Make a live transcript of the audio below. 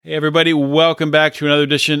Hey everybody, welcome back to another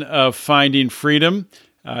edition of Finding Freedom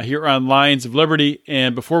here on Lions of Liberty.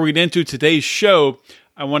 And before we get into today's show,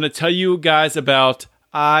 I want to tell you guys about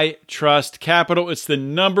iTrust Capital. It's the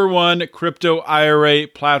number one crypto IRA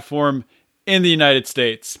platform in the United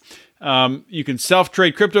States. You can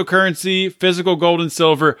self-trade cryptocurrency, physical gold and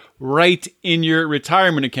silver right in your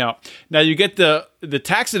retirement account. Now you get the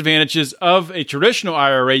tax advantages of a traditional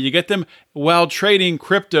IRA. You get them while trading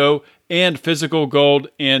crypto and physical gold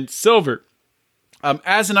and silver.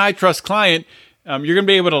 As an iTrust client, you're going to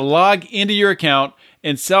be able to log into your account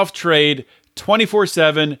and self-trade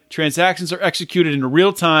 24/7. Transactions are executed in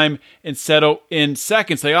real time and settle in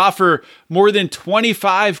seconds. They offer more than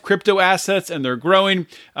 25 crypto assets and they're growing.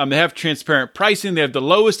 They have transparent pricing. They have the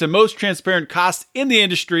lowest and most transparent costs in the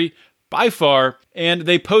industry by far. And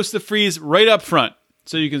they post the fees right up front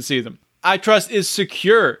so you can see them. iTrust is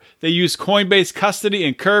secure. They use Coinbase custody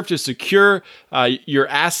and Curve to secure your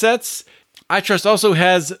assets. iTrust also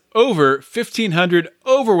has over 1,500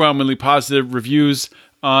 overwhelmingly positive reviews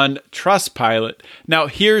on Trustpilot. Now,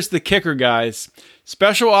 here's the kicker, guys.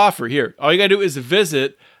 Special offer here. All you got to do is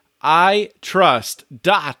visit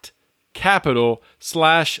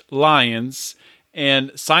itrust.capital/lions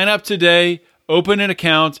and sign up today, open an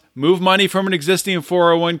account, move money from an existing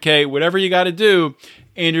 401k, whatever you got to do,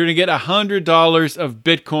 and you're going to get $100 of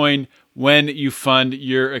Bitcoin when you fund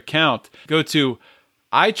your account. Go to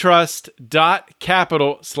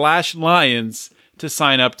itrust.capital/lions to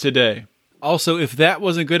sign up today. Also, if that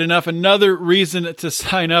wasn't good enough, another reason to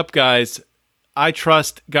sign up, guys,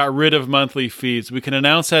 iTrust got rid of monthly fees. We can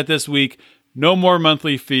announce that this week. No more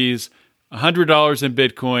monthly fees, $100 in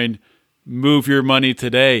Bitcoin. Move your money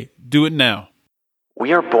today. Do it now.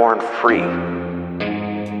 We are born free,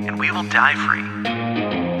 and we will die free.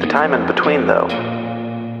 The time in between, though,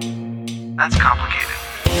 that's complicated.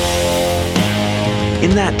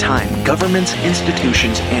 In that time, governments,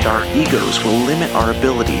 institutions, and our egos will limit our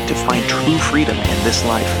ability to find true freedom in this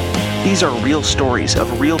life. These are real stories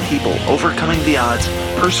of real people overcoming the odds,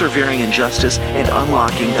 persevering in justice, and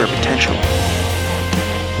unlocking their potential.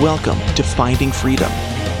 Welcome to Finding Freedom.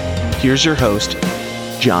 Here's your host,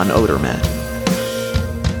 John Odermatt.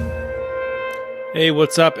 Hey,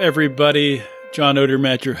 what's up, everybody? John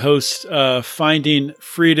Odermatt, your host, Finding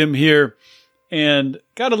Freedom here, and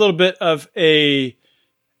got a little bit of a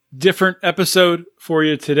different episode for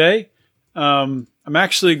you today. I'm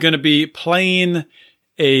actually going to be playing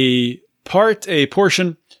a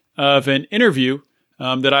portion of an interview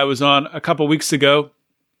that I was on a couple weeks ago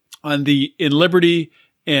on the In Liberty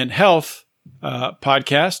and Health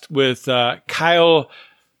podcast with Kyle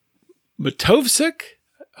Matovcik.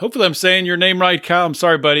 Hopefully I'm saying your name right, Kyle. I'm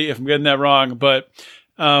sorry, buddy, if I'm getting that wrong. But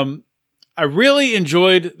I really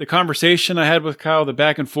enjoyed the conversation I had with Kyle, the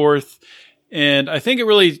back and forth. And I think it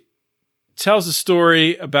really tells a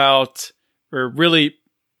story about, or really,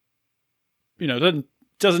 doesn't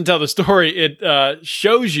tell the story. It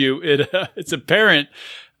shows you, it's apparent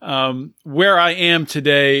where I am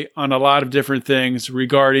today on a lot of different things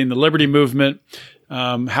regarding the liberty movement,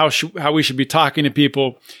 how we should be talking to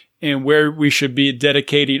people, and where we should be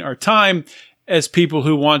dedicating our time as people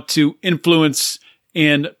who want to influence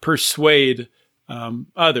and persuade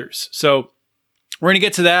others. So we're going to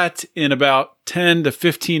get to that in about 10 to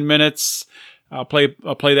 15 minutes. I'll play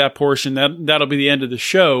that portion. That'll be the end of the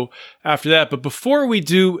show after that. But before we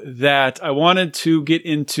do that, I wanted to get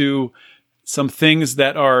into some things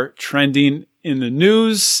that are trending in the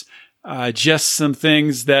news, just some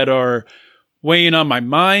things that are weighing on my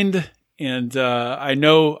mind. And I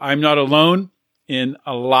know I'm not alone in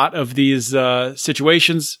a lot of these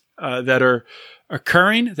situations that are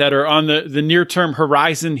occurring, that are on the near-term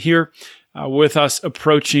horizon here with us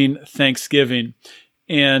approaching Thanksgiving.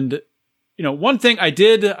 And, one thing I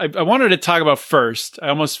wanted to talk about first. I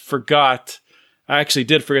almost forgot. I actually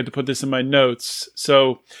did forget to put this in my notes.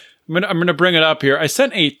 So I'm gonna bring it up here. I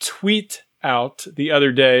sent a tweet out the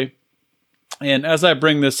other day. And as I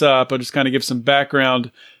bring this up, I'll just kind of give some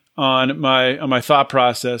background on my thought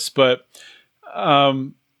process. But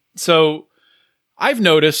so I've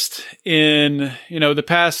noticed in the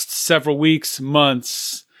past several weeks,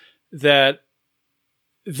 months, that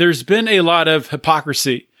there's been a lot of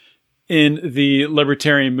hypocrisy in the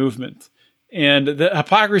libertarian movement, and the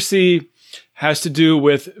hypocrisy has to do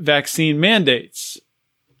with vaccine mandates.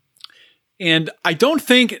 And I don't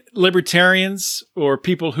think libertarians or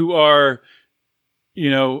people who are,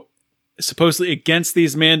 supposedly against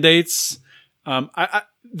these mandates,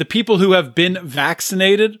 the people who have been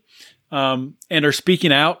vaccinated and are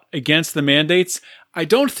speaking out against the mandates, I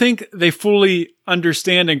don't think they fully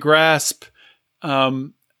understand and grasp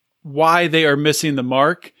why they are missing the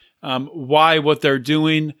mark, why what they're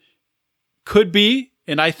doing could be,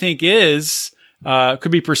 and I think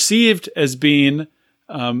could be perceived as being,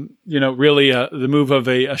 really the move of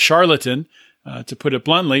a charlatan, to put it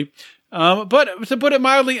bluntly, but to put it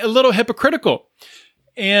mildly, a little hypocritical.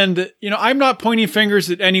 And, I'm not pointing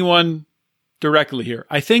fingers at anyone directly here.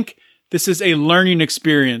 I think this is a learning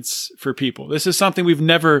experience for people. This is something we've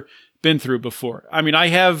never been through before. I mean, I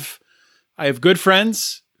have good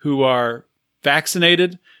friends who are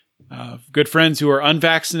vaccinated, good friends who are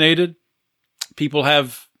unvaccinated. People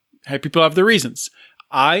have their reasons.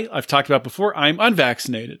 I've talked about before, I'm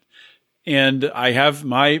unvaccinated, and I have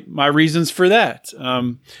my reasons for that.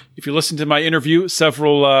 If you listen to my interview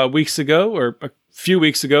several weeks ago, or a few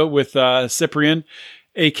weeks ago, with Cyprian,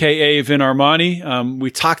 aka Vin Armani,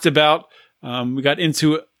 we talked about, we got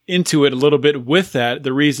into it a little bit with that,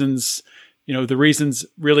 the reasons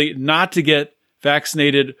really not to get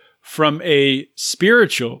vaccinated from a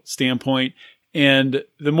spiritual standpoint. And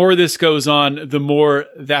the more this goes on, the more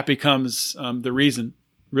that becomes the reason.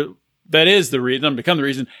 That is the reason. Doesn't become the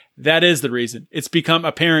reason. That is the reason. It's become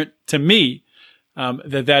apparent to me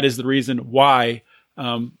that is the reason why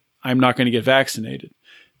I'm not going to get vaccinated.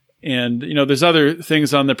 And there's other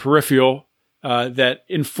things on the peripheral that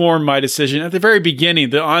inform my decision at the very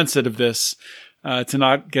beginning, the onset of this, to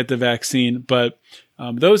not get the vaccine. But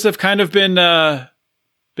those have kind of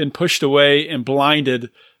been pushed away and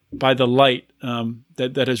blinded by the light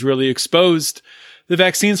that has really exposed the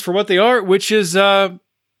vaccines for what they are, which is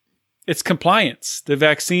it's compliance. The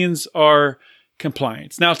vaccines are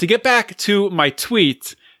compliance. Now, to get back to my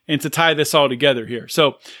tweet and to tie this all together here.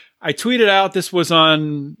 So I tweeted out, this was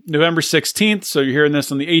on November 16th, so you're hearing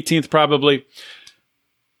this on the 18th probably.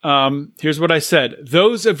 Here's what I said.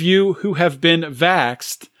 Those of you who have been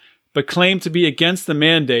vaxxed but claim to be against the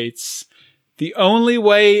mandates, the only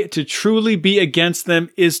way to truly be against them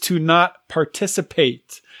is to not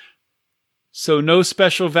participate. So no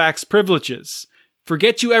special vax privileges.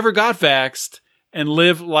 Forget you ever got vaxxed and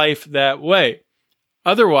live life that way.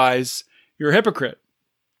 Otherwise, you're a hypocrite.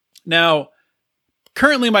 Now,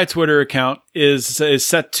 currently my Twitter account is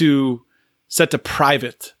set to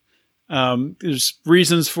private. There's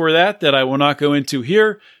reasons for that I will not go into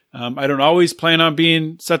here. I don't always plan on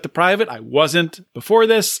being set to private. I wasn't before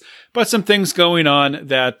this, but some things going on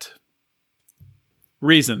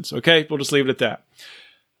reasons. Okay, we'll just leave it at that.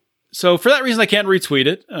 So for that reason, I can't retweet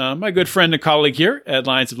it. My good friend and colleague here at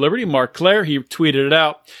Lions of Liberty, Mark Claire, he tweeted it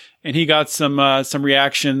out, and he got some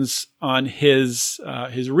reactions on his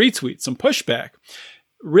retweet, some pushback.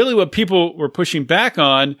 Really, what people were pushing back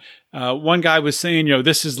on, one guy was saying,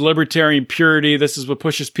 this is libertarian purity. This is what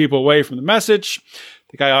pushes people away from the message.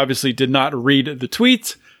 The guy obviously did not read the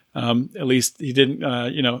tweet. At least he didn't,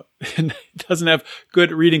 doesn't have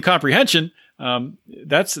good reading comprehension.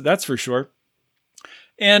 That's for sure.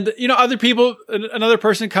 And, other people, another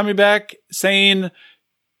person coming back saying,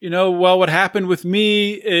 well, what happened with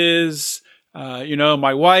me is,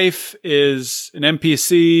 my wife is an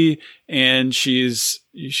NPC and she's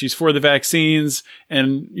for the vaccines.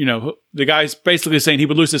 And, the guy's basically saying he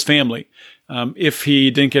would lose his family, if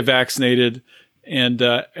he didn't get vaccinated, and,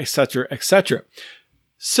 et cetera, et cetera.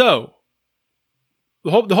 So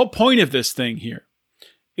the whole point of this thing here,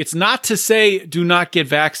 it's not to say do not get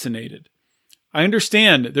vaccinated. I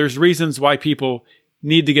understand there's reasons why people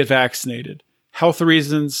need to get vaccinated. Health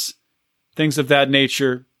reasons, things of that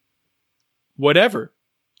nature, whatever.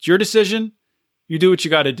 It's your decision. You do what you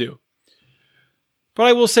got to do. But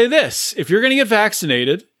I will say this, if you're going to get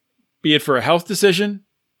vaccinated, be it for a health decision,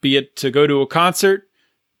 be it to go to a concert,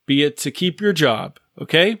 be it to keep your job,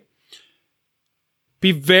 okay?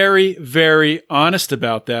 Be very, very honest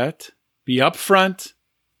about that. Be upfront.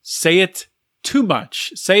 Say it too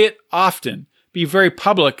much. Say it often. Be very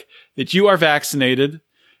public that you are vaccinated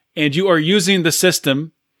and you are using the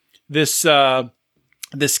system, this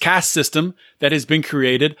caste system that has been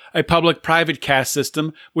created, a public-private caste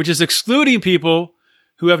system, which is excluding people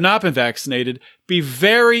who have not been vaccinated. Be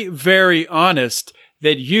very, very honest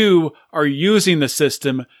that you are using the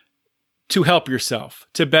system to help yourself,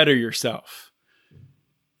 to better yourself.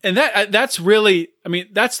 And that's really,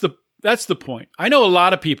 that's the point. I know a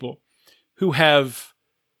lot of people who have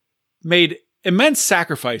made immense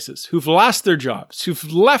sacrifices, who've lost their jobs,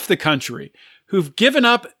 who've left the country, who've given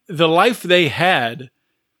up the life they had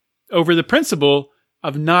over the principle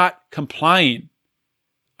of not complying,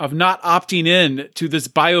 of not opting in to this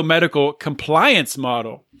biomedical compliance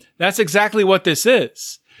model. That's exactly what this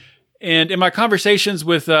is. And in my conversations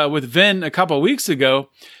with Vin a couple of weeks ago,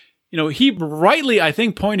 he rightly, I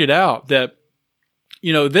think, pointed out that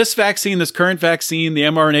this vaccine, this current vaccine, the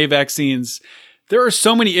mRNA vaccines, there are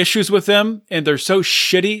so many issues with them, and they're so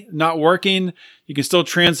shitty, not working. You can still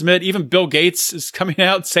transmit. Even Bill Gates is coming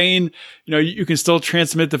out saying, you can still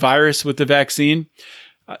transmit the virus with the vaccine.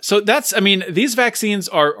 So these vaccines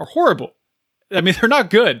are horrible. They're not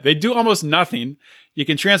good. They do almost nothing. You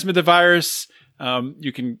can transmit the virus.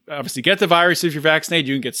 You can obviously get the virus if you're vaccinated.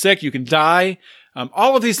 You can get sick. You can die.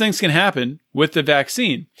 All of these things can happen with the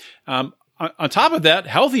vaccine. On top of that,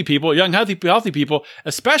 healthy people, young, healthy people,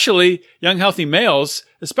 especially young, healthy males,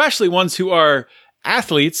 especially ones who are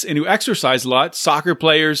athletes and who exercise a lot, soccer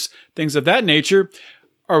players, things of that nature,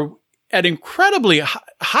 are at incredibly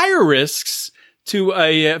higher risks to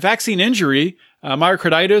a vaccine injury,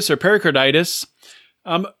 myocarditis or pericarditis,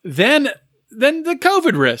 than the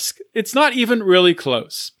COVID risk. It's not even really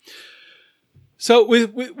close. So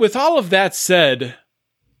with all of that said,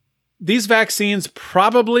 these vaccines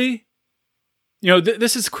probably,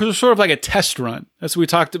 this is sort of like a test run. That's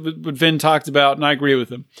what Vin talked about, and I agree with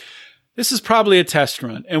him. This is probably a test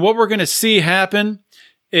run. And what we're going to see happen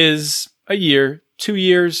is a year, 2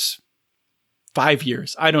 years, 5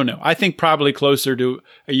 years. I don't know. I think probably closer to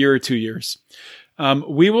a year or 2 years.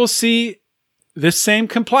 We will see this same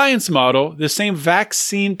compliance model, the same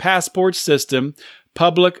vaccine passport system,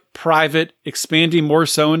 public, private, expanding more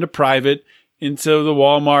so into private, into the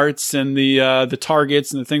Walmarts and the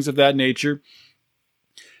Targets and the things of that nature.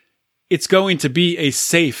 It's going to be a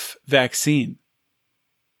safe vaccine.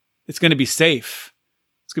 It's going to be safe.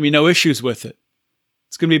 It's going to be no issues with it.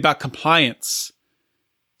 It's going to be about compliance.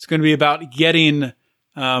 It's going to be about getting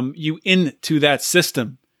you into that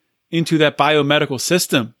system, into that biomedical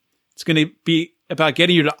system. It's going to be about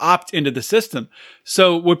getting you to opt into the system.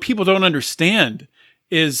 So what people don't understand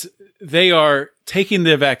is they are taking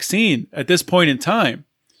the vaccine at this point in time,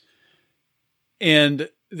 and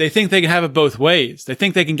they think they can have it both ways. They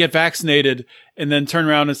think they can get vaccinated and then turn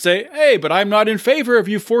around and say, hey, but I'm not in favor of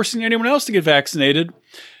you forcing anyone else to get vaccinated.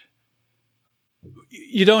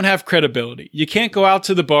 You don't have credibility. You can't go out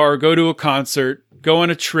to the bar, go to a concert, go on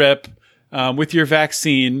a trip with your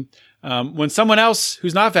vaccine when someone else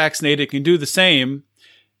who's not vaccinated can do the same,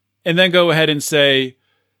 and then go ahead and say,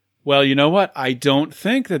 well, you know what? I don't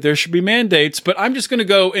think that there should be mandates, but I'm just going to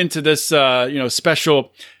go into this,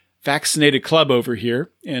 special vaccinated club over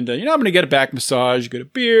here. And, I'm going to get a back massage, get a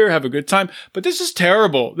beer, have a good time. But this is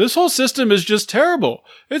terrible. This whole system is just terrible.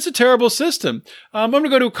 It's a terrible system. I'm going to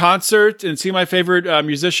go to a concert and see my favorite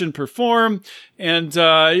musician perform. And,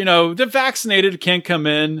 the vaccinated can't come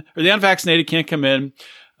in, or the unvaccinated can't come in.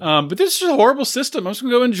 But this is a horrible system. I'm just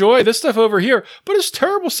going to go enjoy this stuff over here. But it's a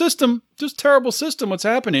terrible system. Just terrible system. What's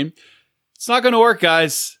happening? It's not going to work,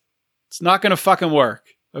 guys. It's not going to fucking work.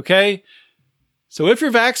 Okay? So if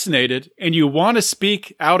you're vaccinated and you want to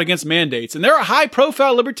speak out against mandates, and there are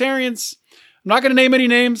high-profile libertarians, I'm not going to name any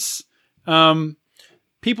names,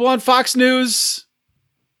 people on Fox News,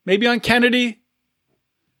 maybe on Kennedy,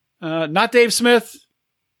 not Dave Smith,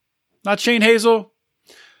 not Shane Hazel,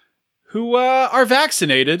 who are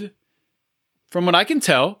vaccinated, from what I can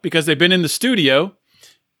tell, because they've been in the studio,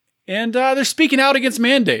 and they're speaking out against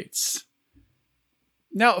mandates.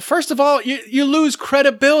 Now, first of all, you lose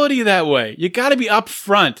credibility that way. You got to be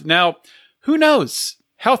upfront. Now, who knows?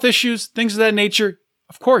 Health issues, things of that nature.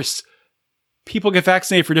 Of course, people get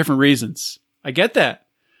vaccinated for different reasons. I get that.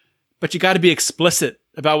 But you got to be explicit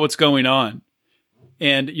about what's going on.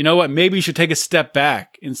 And you know what? Maybe you should take a step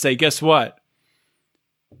back and say, guess what?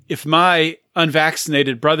 If my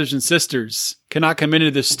unvaccinated brothers and sisters cannot come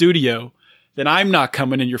into the studio, then I'm not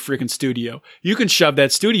coming in your freaking studio. You can shove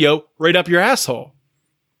that studio right up your asshole.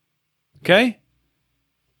 Okay?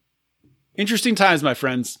 Interesting times, my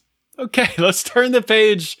friends. Okay, let's turn the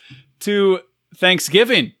page to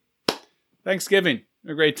Thanksgiving. Thanksgiving,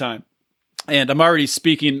 a great time. And I'm already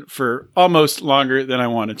speaking for almost longer than I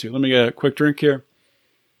wanted to. Let me get a quick drink here.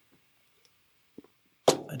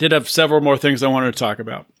 I did have several more things I wanted to talk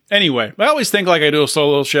about. Anyway, I always think like I do a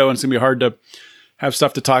solo show and it's going to be hard to have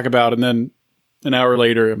stuff to talk about. And then an hour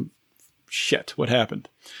later, shit, what happened?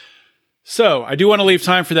 So I do want to leave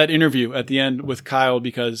time for that interview at the end with Kyle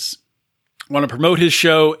because I want to promote his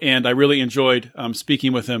show and I really enjoyed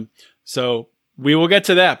speaking with him. So we will get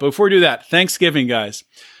to that. But before we do that, Thanksgiving, guys.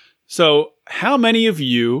 So how many of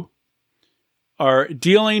you are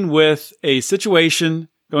dealing with a situation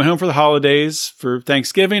going home for the holidays, for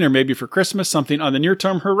Thanksgiving, or maybe for Christmas, something on the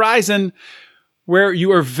near-term horizon where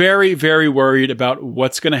you are very, very worried about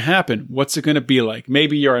what's going to happen? What's it going to be like?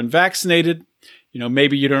 Maybe you're unvaccinated.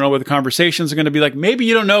 Maybe you don't know what the conversations are going to be like. Maybe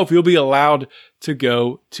you don't know if you'll be allowed to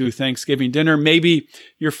go to Thanksgiving dinner. Maybe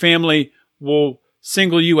your family will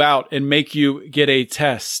single you out and make you get a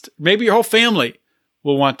test. Maybe your whole family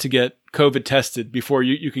will want to get COVID tested before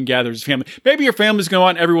you can gather as a family. Maybe your family's going to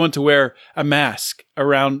want everyone to wear a mask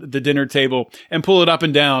around the dinner table and pull it up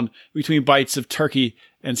and down between bites of turkey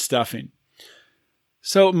and stuffing.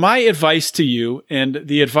 So my advice to you, and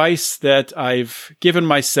the advice that I've given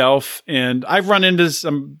myself, and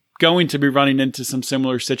I'm going to be running into some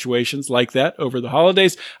similar situations like that over the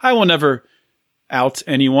holidays. I will never out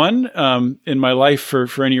anyone in my life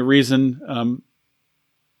for any reason.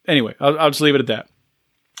 Anyway, I'll just leave it at that.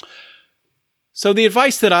 So the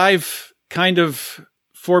advice that I've kind of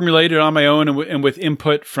formulated on my own and with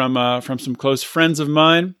input from some close friends of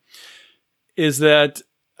mine is that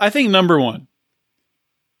I think number one,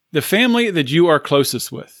 the family that you are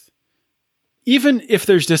closest with, even if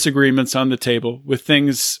there's disagreements on the table with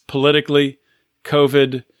things politically,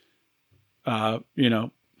 COVID,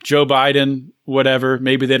 Joe Biden, whatever,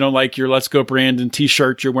 maybe they don't like your Let's Go Brandon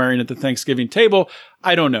t-shirt you're wearing at the Thanksgiving table.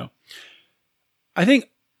 I don't know. I think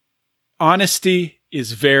honesty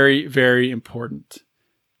is very, very important.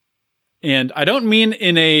 And I don't mean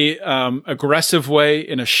in a aggressive way,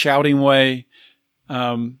 in a shouting way.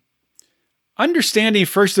 Understanding,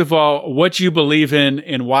 first of all, what you believe in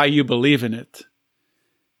and why you believe in it.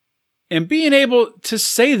 And being able to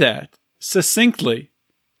say that succinctly,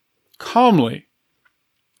 calmly,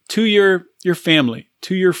 to your family,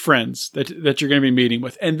 to your friends that you're going to be meeting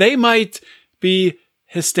with. And they might be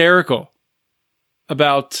hysterical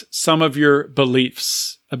about some of your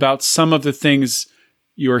beliefs, about some of the things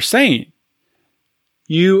you are saying.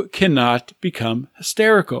 You cannot become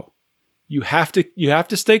hysterical. You have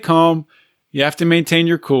to stay calm. You have to maintain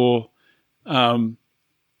your cool.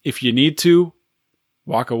 If you need to,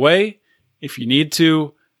 walk away. If you need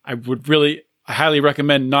to, I highly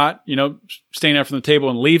recommend not, staying up from the table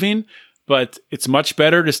and leaving, but it's much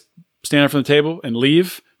better to stand up from the table and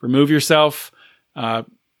leave, remove yourself. I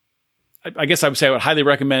guess I would say I would highly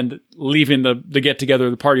recommend leaving the get together,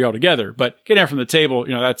 the party altogether, but getting out from the table,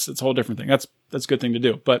 that's a whole different thing. That's a good thing to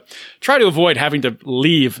do, but try to avoid having to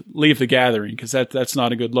leave the gathering, because that's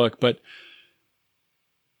not a good look. But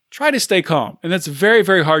try to stay calm. And that's very,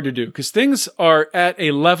 very hard to do, because things are at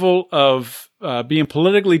a level of being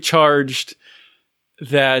politically charged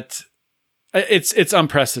that it's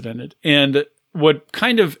unprecedented. And what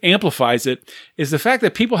kind of amplifies it is the fact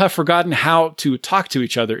that people have forgotten how to talk to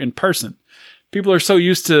each other in person. People are so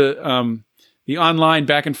used to the online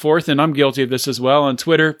back and forth, and I'm guilty of this as well on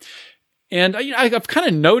Twitter. And I've kind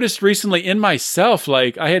of noticed recently in myself,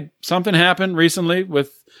 like I had something happen recently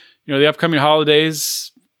with the upcoming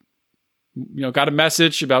holidays. Got a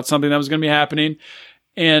message about something that was going to be happening,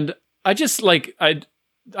 and I just I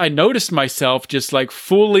noticed myself just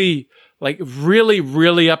fully really,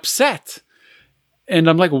 really upset. And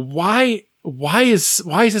I'm like, why is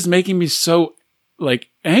this making me so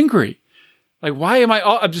angry? Why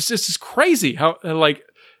am this is crazy how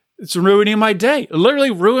it's ruining my day. It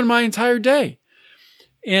literally ruined my entire day.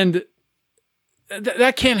 And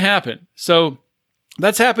that can't happen. So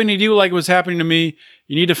that's happening to you like it was happening to me.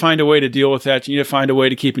 You need to find a way to deal with that. You need to find a way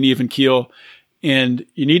to keep an even keel, and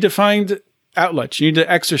you need to find outlets. You need to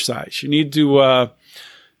exercise. You need to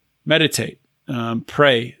meditate,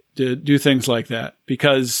 pray, to do things like that,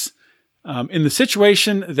 because in the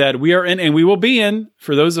situation that we are in, and we will be in,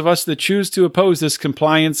 for those of us that choose to oppose this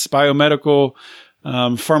compliance, biomedical,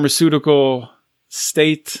 pharmaceutical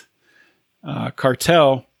state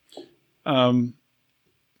cartel,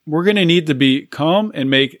 we're going to need to be calm and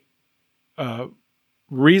make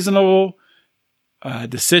reasonable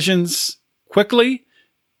decisions quickly,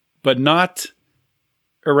 but not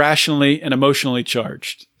irrationally and emotionally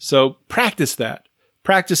charged. So practice that.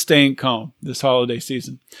 Practice staying calm this holiday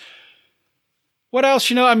season. What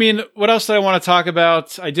else? What else did I want to talk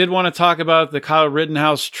about? I did want to talk about the Kyle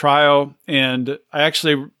Rittenhouse trial, and I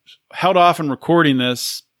actually held off on recording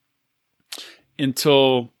this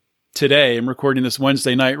until today. I'm recording this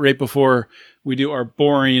Wednesday night, right before we do our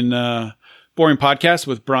boring podcast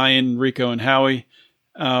with Brian, Rico, and Howie.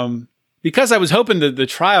 Because I was hoping that the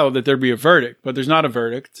trial that there'd be a verdict, but there's not a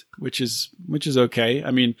verdict, which is okay.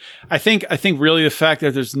 I think really the fact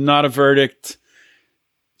that there's not a verdict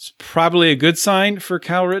is probably a good sign for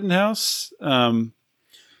Kyle Rittenhouse. I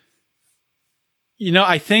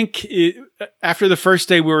think after the first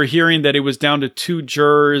day, we were hearing that it was down to 2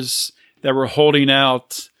 jurors that were holding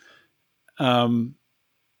out,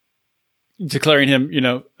 declaring him,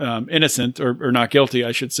 innocent or not guilty,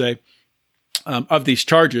 I should say, of these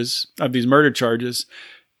charges, of these murder charges.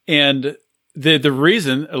 And the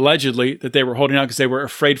reason, allegedly, that they were holding out because they were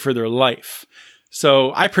afraid for their life.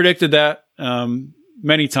 So I predicted that.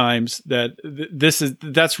 many times that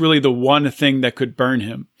that's really the one thing that could burn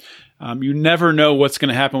him. You never know what's going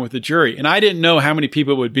to happen with the jury. And I didn't know how many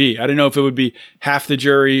people it would be. I didn't know if it would be half the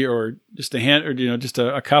jury or just just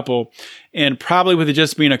a couple. And probably with it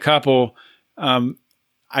just being a couple,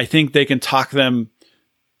 I think they can talk them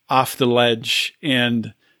off the ledge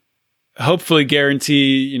and hopefully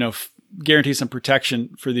guarantee some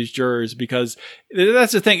protection for these jurors, because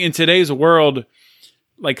that's the thing. In today's world,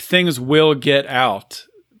 like, things will get out.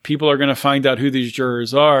 People are going to find out who these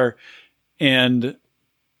jurors are, and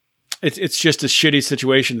it's just a shitty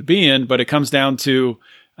situation to be in. But it comes down to,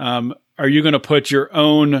 are you going to put your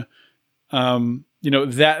own,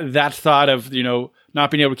 that thought of,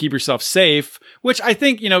 not being able to keep yourself safe, which I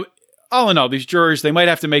think, all in all, these jurors, they might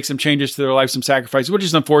have to make some changes to their life, some sacrifices, which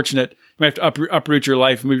is unfortunate. You might have to uproot your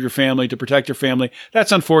life, move your family to protect your family.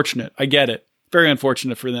 That's unfortunate. I get it. Very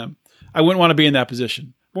unfortunate for them. I wouldn't want to be in that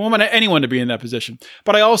position. I wouldn't want anyone to be in that position.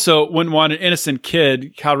 But I also wouldn't want an innocent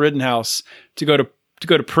kid, Kyle Rittenhouse, to go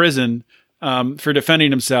to prison for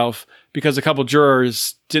defending himself because a couple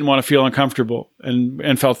jurors didn't want to feel uncomfortable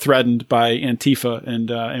and felt threatened by Antifa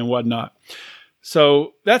and whatnot.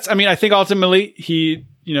 So I think ultimately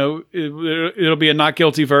it'll be a not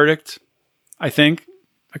guilty verdict. I think.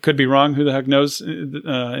 I could be wrong. Who the heck knows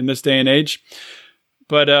in this day and age?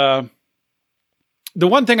 But the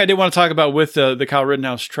one thing I did want to talk about with the Kyle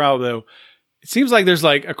Rittenhouse trial, though, it seems like there's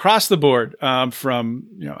like across the board from,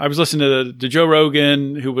 I was listening to Joe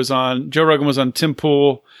Rogan, Joe Rogan was on Tim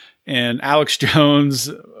Pool and Alex Jones,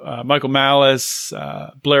 Michael Malice,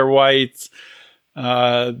 Blair White,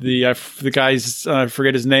 the guy's, I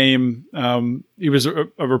forget his name. He was a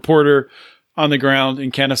reporter on the ground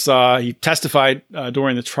in Kennesaw. He testified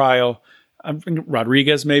during the trial.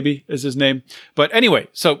 Rodriguez maybe is his name. But anyway,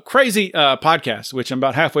 so crazy podcast, which I'm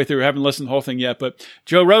about halfway through. I haven't listened to the whole thing yet. But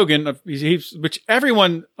Joe Rogan, which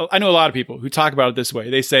everyone, I know a lot of people who talk about it this way.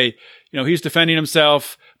 They say, he's defending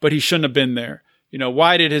himself, but he shouldn't have been there.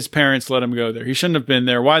 Why did his parents let him go there? He shouldn't have been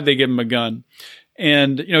there. Why did they give him a gun?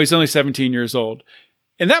 And, he's only 17 years old.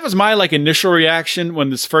 And that was my initial reaction when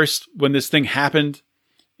this thing happened.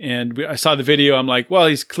 And I saw the video. I'm like, well,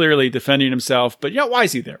 he's clearly defending himself, but why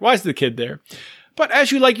is he there? Why is the kid there? But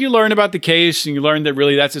as you learn about the case, and you learn that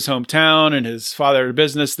really that's his hometown, and his father had a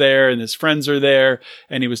business there, and his friends are there,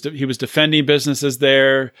 and he was defending businesses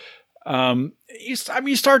there.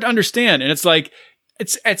 You start to understand, and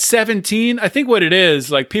it's at 17. I think what it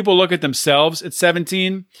is, people look at themselves at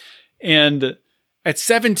 17, and at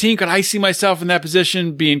 17, could I see myself in that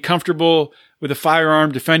position, being comfortable with a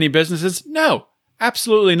firearm, defending businesses? No.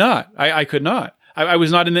 Absolutely not. I could not. I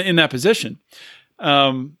was not in that position.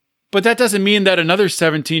 But that doesn't mean that another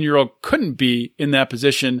 17-year-old couldn't be in that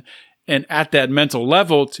position and at that mental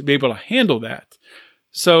level to be able to handle that.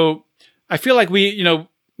 So I feel like we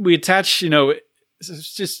attach,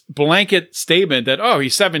 it's just blanket statement that, oh,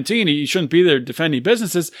 he's 17, he shouldn't be there defending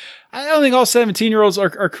businesses. I don't think all 17-year-olds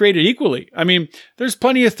are created equally. I mean, there's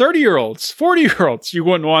plenty of 30-year-olds, 40-year-olds you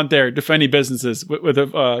wouldn't want there defending businesses with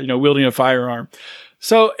wielding a firearm.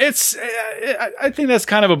 So I think that's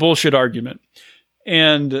kind of a bullshit argument.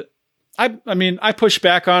 And I push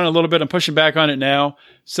back on it a little bit. I'm pushing back on it now.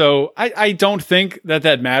 So I don't think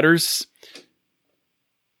that matters.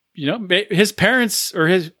 His parents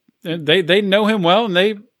or they know him well, and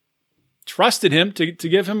they trusted him to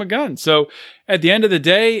give him a gun. So at the end of the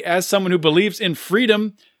day, as someone who believes in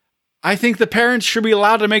freedom, I think the parents should be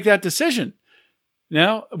allowed to make that decision.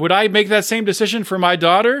 Now, would I make that same decision for my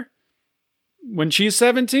daughter when she's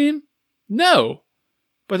 17? No.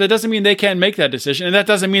 But that doesn't mean they can't make that decision. And that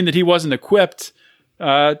doesn't mean that he wasn't equipped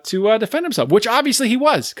to defend himself, which obviously he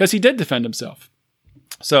was, because he did defend himself.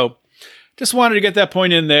 So just wanted to get that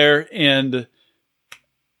point in there. And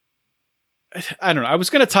I don't know. I was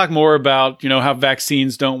going to talk more about, how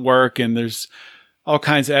vaccines don't work, and there's all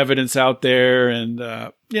kinds of evidence out there. And,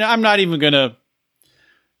 I'm not even going to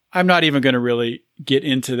really get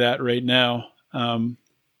into that right now. One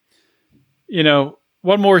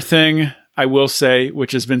more thing I will say,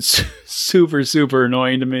 which has been super, super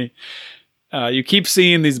annoying to me. You keep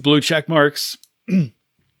seeing these blue check marks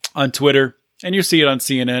on Twitter, and you see it on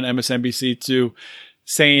CNN, MSNBC too,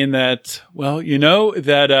 saying that,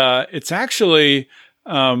 that it's actually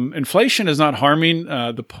inflation is not harming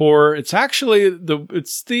the poor. It's actually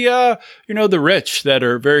the rich that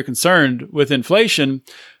are very concerned with inflation.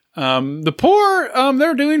 The poor,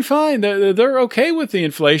 they're doing fine. They're okay with the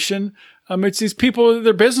inflation. It's these people,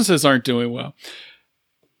 their businesses aren't doing well.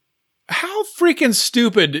 How freaking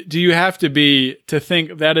stupid do you have to be to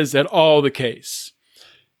think that is at all the case?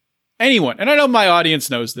 Anyone, and I know my audience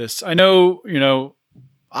knows this. I know,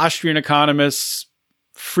 Austrian economists,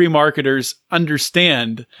 free marketers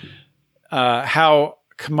understand how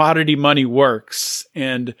commodity money works.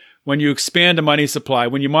 And when you expand a money supply,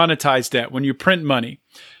 when you monetize debt, when you print money,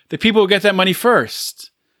 the people who get that money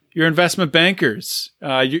first, your investment bankers,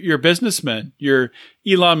 your businessmen, your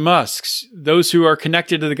Elon Musks, those who are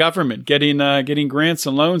connected to the government, getting grants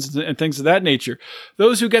and loans and things of that nature,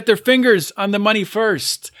 those who get their fingers on the money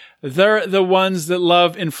first, they're the ones that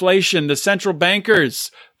love inflation. The central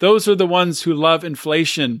bankers, those are the ones who love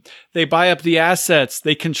inflation. They buy up the assets.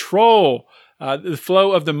 They control the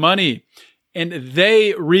flow of the money, and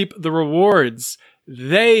they reap the rewards.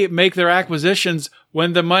 They make their acquisitions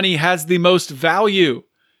when the money has the most value,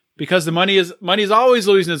 because the money is always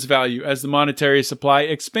losing its value as the monetary supply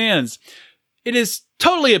expands. It is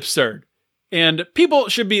totally absurd, and people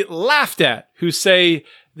should be laughed at who say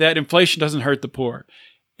that inflation doesn't hurt the poor.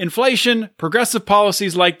 Inflation, progressive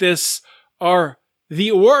policies like this are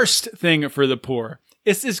the worst thing for the poor.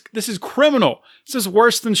 This is criminal. This is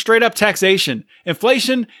worse than straight up taxation.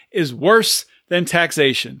 Inflation is worse than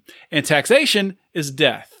taxation, and taxation is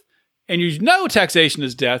death. And you know taxation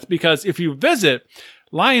is death because if you visit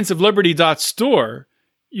lionsofliberty.store,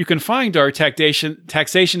 you can find our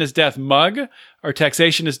Taxation is Death mug, our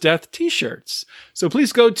Taxation is Death t-shirts. So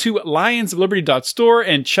please go to lionsofliberty.store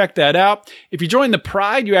and check that out. If you join the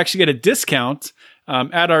Pride, you actually get a discount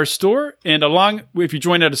at our store. And if you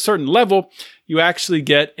join at a certain level, you actually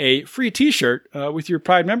get a free t-shirt with your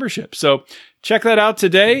Pride membership. So check that out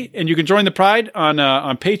today. And you can join the Pride on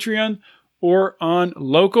Patreon or on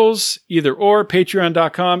Locals, either or,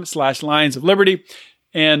 patreon.com/Lions of Liberty.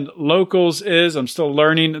 And Locals is, I'm still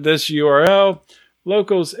learning this URL.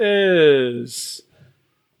 Locals is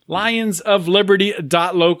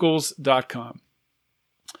lionsofliberty.locals.com.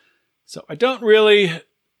 So I don't really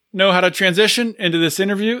know how to transition into this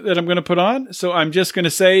interview that I'm going to put on. So I'm just going to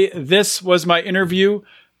say this was my interview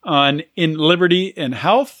on In Liberty and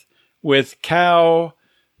Health with Cal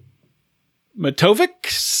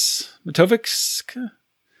Matovics.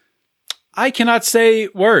 I cannot say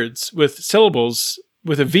words with syllables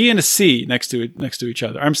with a V and a C next to each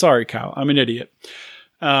other. I'm sorry, Cal. I'm an idiot.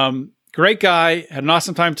 Great guy. Had an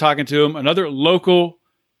awesome time talking to him. Another local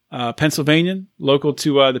Pennsylvanian, local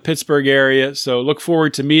to the Pittsburgh area. So look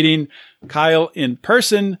forward to meeting Kyle in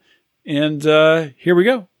person. And here we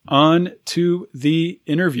go. On to the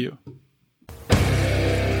interview.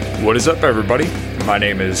 What is up, everybody? My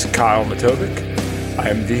name is Kyle Matovic. I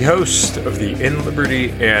am the host of the In Liberty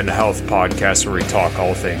and Health podcast, where we talk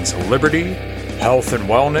all things liberty, health and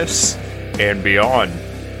wellness, and beyond.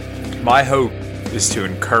 My hope is to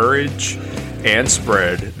encourage and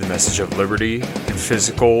spread the message of liberty and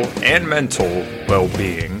physical and mental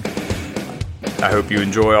well-being. I hope you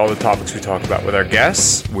enjoy all the topics we talk about with our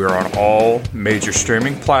guests. We're on all major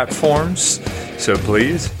streaming platforms, so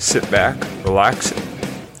please sit back, relax,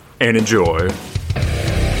 and enjoy.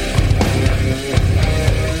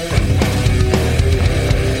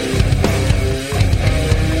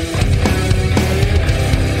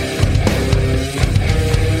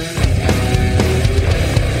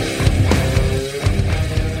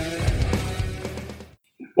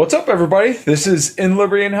 What's up, everybody? This is In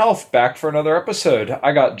Liberty and Health, back for another episode.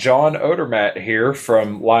 I got John Odermatt here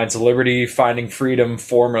from Lions of Liberty, Finding Freedom,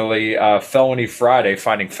 formerly Felony Friday,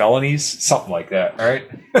 Finding Felonies, something like that, right?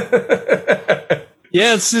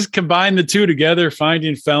 Yeah, let's just combine the two together,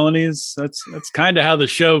 Finding Felonies. That's kind of how the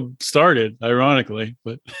show started, ironically.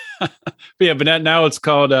 But now it's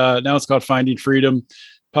called Finding Freedom,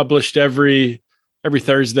 published every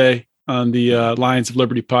Thursday on the Lions of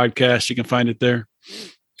Liberty podcast. You can find it there.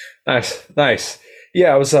 Nice.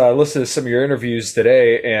 Yeah, I was listening to some of your interviews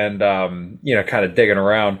today and, kind of digging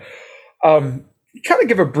around. Kind of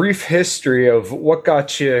give a brief history of what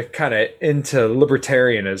got you kind of into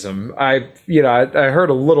libertarianism. I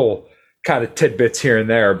heard a little kind of tidbits here and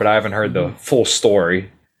there, but I haven't heard the full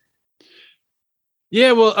story.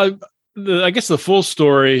 Yeah, well, I guess the full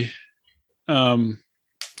story,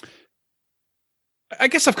 I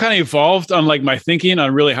guess I've kind of evolved on like my thinking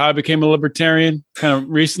on really how I became a libertarian kind of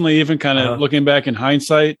recently, even kind of looking back in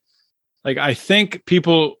hindsight. Like, I think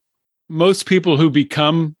most people who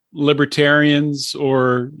become libertarians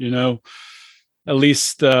or, at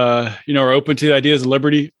least, are open to the ideas of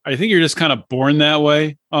liberty, I think you're just kind of born that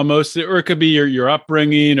way almost, or it could be your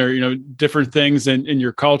upbringing or, different things in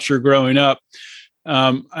your culture growing up.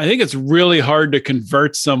 I think it's really hard to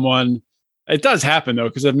convert someone. It does happen though,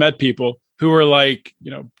 because I've met people who are like,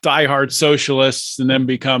 diehard socialists and then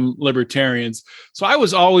become libertarians. So I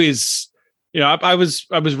was always, I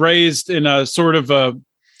was raised in a sort of an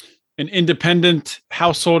independent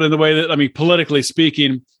household in the way that, politically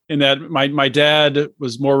speaking, in that my dad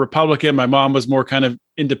was more Republican. My mom was more kind of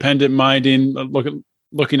independent minding,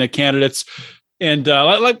 looking at candidates. And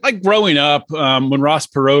like growing up, when Ross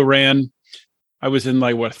Perot ran, I was in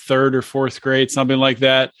third or fourth grade, something like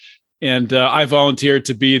that. And I volunteered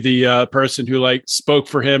to be the person who spoke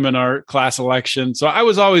for him in our class election. So I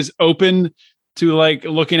was always open to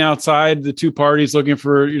looking outside the two parties, looking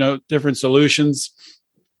for, different solutions.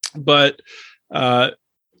 But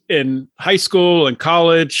in high school and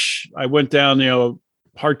college, I went down,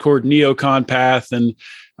 hardcore neocon path, and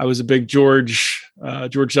I was a big George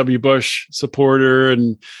W. Bush supporter.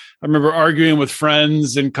 And I remember arguing with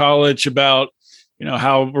friends in college about,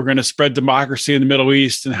 how we're going to spread democracy in the Middle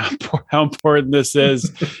East and how important this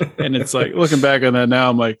is. And it's looking back on that now,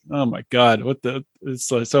 I'm like, oh my God, it's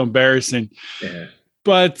so embarrassing. Yeah.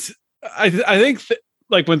 But I think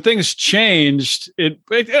when things changed, it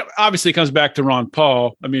obviously comes back to Ron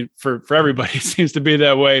Paul. I mean, for everybody, it seems to be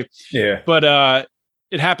that way. Yeah. But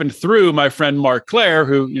it happened through my friend Mark Claire,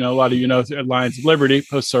 who, a lot of at Lions of Liberty,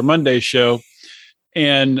 hosts our Monday show.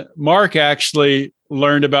 And Mark actually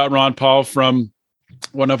learned about Ron Paul from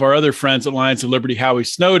one of our other friends at Lions of Liberty, Howie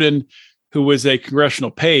Snowden, who was a congressional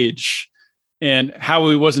page. And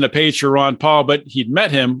Howie wasn't a page for Ron Paul, but he'd met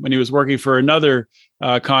him when he was working for another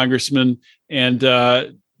congressman, and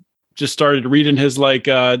just started reading his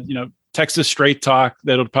Texas Straight Talk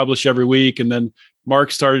that he'll publish every week. And then Mark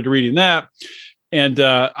started reading that. And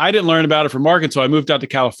I didn't learn about it from Mark until I moved out to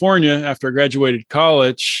California after I graduated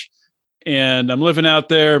college. And I'm living out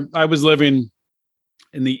there. I was living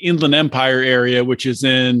in the Inland Empire area, which is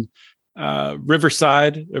in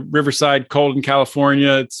Riverside, Colton,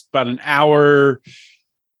 California. It's about an hour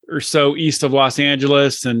or so east of Los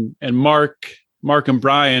Angeles. And Mark and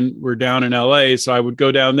Brian were down in LA. So I would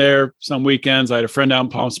go down there some weekends. I had a friend out in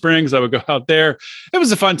Palm Springs. I would go out there. It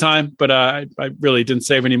was a fun time, but I really didn't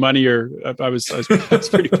save any money, or I was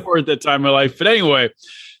pretty poor at that time in my life. But anyway,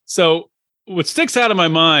 so what sticks out of my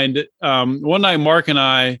mind, one night, Mark and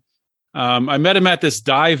I met him at this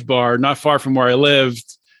dive bar not far from where I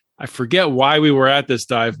lived. I forget why we were at this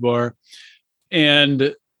dive bar.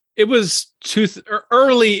 And it was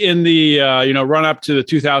early in the, run up to the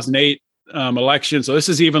 2008 election. So this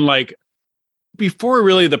is even before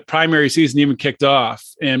really the primary season even kicked off.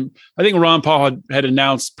 And I think Ron Paul had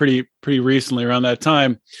announced pretty recently around that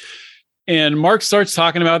time. And Mark starts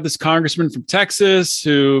talking about this congressman from Texas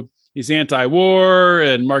who he's anti-war.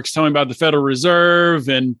 And Mark's telling about the Federal Reserve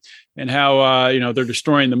and how, they're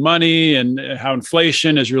destroying the money, and how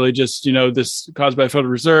inflation is really just, this caused by the Federal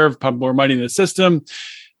Reserve, pump more money in the system.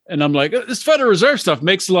 And I'm like, this Federal Reserve stuff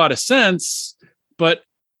makes a lot of sense, but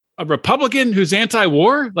a Republican who's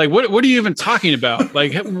anti-war, what are you even talking about?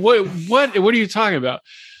 What are you talking about?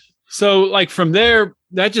 So from there,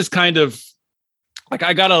 that just kind of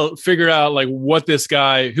I got to figure out what this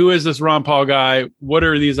guy, who is this Ron Paul guy? What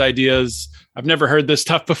are these ideas? I've never heard this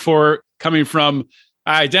stuff before coming from,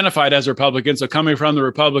 I identified as a Republican, so coming from the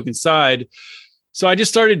Republican side. So I just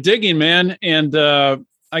started digging, man. And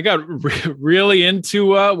I got really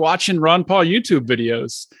into watching Ron Paul YouTube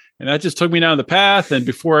videos. And that just took me down the path. And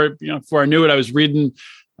before I knew it, I was reading,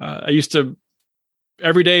 I used to,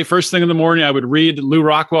 every day, first thing in the morning, I would read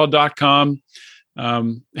LouRockwell.com.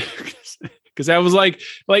 Because that was like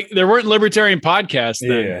there weren't libertarian podcasts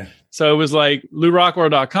then. Yeah. So it was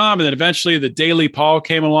LouRockwell.com. And then eventually the Daily Paul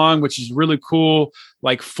came along, which is really cool,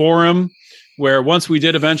 forum, where once we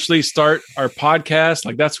did eventually start our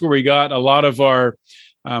podcast, that's where we got a lot of our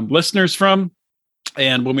listeners from.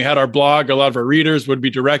 And when we had our blog, a lot of our readers would be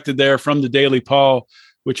directed there from the Daily Paul,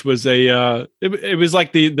 which was it was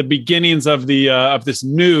like the beginnings of the of this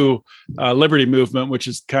new liberty movement, which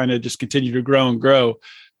has kind of just continued to grow and grow.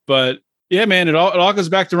 But yeah, man, it all goes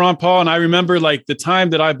back to Ron Paul. And I remember the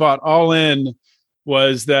time that I bought all in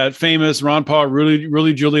was that famous Ron Paul, Rudy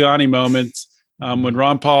Giuliani moment when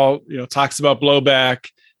Ron Paul, talks about blowback.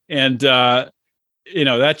 And,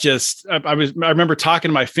 that just, I remember talking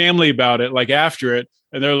to my family about it, after it.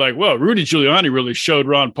 And they're like, well, Rudy Giuliani really showed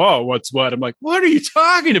Ron Paul what's what. I'm like, what are you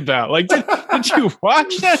talking about? Did you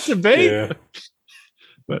watch that debate? Yeah.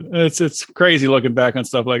 But it's crazy looking back on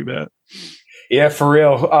stuff like that. Yeah, for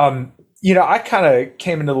real. I kind of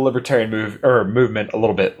came into the libertarian movement a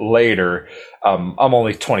little bit later. I'm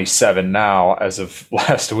only 27 now as of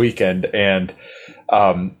last weekend, and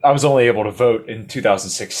I was only able to vote in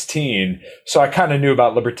 2016. So I kind of knew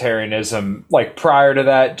about libertarianism prior to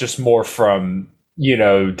that, just more from,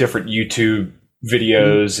 different YouTube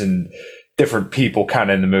videos and different people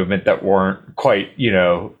kind of in the movement that weren't quite,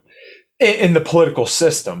 in the political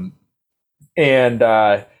system. And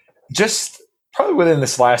just probably within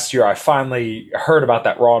this last year, I finally heard about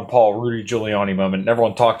that Ron Paul, Rudy Giuliani moment. And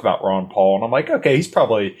everyone talked about Ron Paul. And I'm like, okay, he's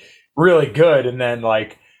probably really good. And then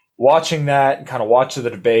like watching that and kind of watching the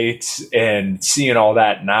debates and seeing all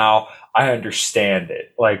that now, I understand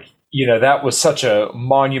it. Like, that was such a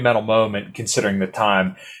monumental moment considering the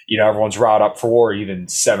time, everyone's riled up for war even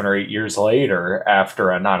 7 or 8 years later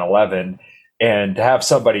after a 9/11. And to have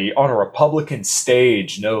somebody on a Republican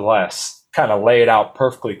stage, no less, kind of lay it out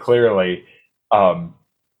perfectly clearly,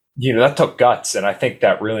 that took guts. And I think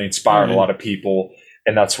that really inspired a lot of people.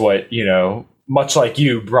 And that's what, much like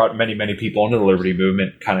you, brought many, many people into the liberty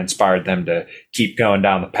movement, kind of inspired them to keep going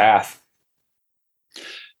down the path.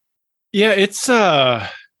 Yeah, it's,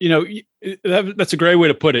 that's a great way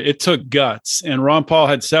to put it. It took guts. And Ron Paul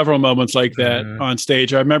had several moments like that on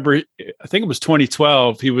stage. I remember, I think it was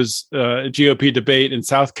 2012, he was a GOP debate in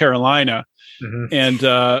South Carolina. And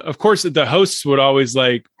of course, the hosts would always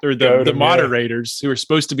or the moderators who are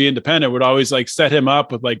supposed to be independent would always set him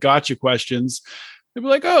up with gotcha questions. They'd be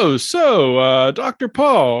like, oh, so Dr.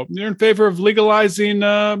 Paul, you're in favor of legalizing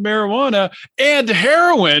marijuana and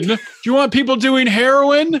heroin. Do you want people doing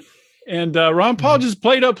heroin? And Ron Paul just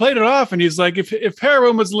played it off. And he's like, if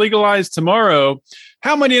heroin was legalized tomorrow,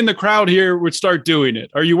 how many in the crowd here would start doing it?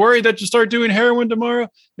 Are you worried that you start doing heroin tomorrow?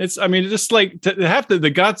 Just to have the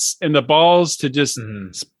guts and the balls to just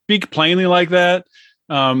speak plainly like that.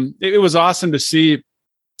 It was awesome to see.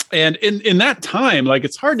 And in that time,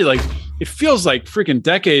 it's hard to it feels like freaking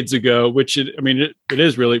decades ago, which it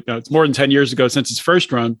is really, it's more than 10 years ago since his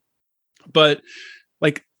first run. But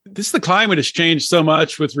the climate has changed so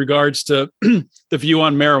much with regards to the view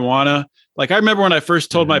on marijuana. I remember when I first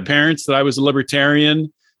told my parents that I was a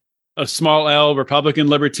libertarian, a small L Republican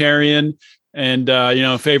libertarian, and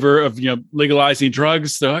in favor of legalizing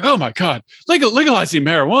drugs. They're like, "Oh my God, legalizing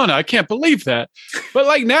marijuana! I can't believe that."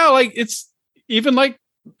 But now, it's even my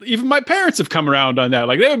parents have come around on that.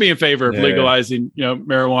 They would be in favor of legalizing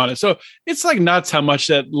marijuana. So it's nuts how much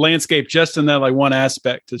that landscape just in that one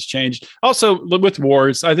aspect has changed. Also with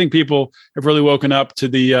wars, I think people have really woken up to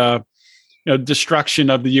the destruction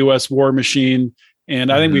of the U.S. war machine.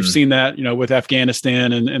 And I think we've seen that, with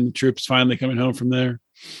Afghanistan and the troops finally coming home from there.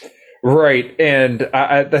 Right. And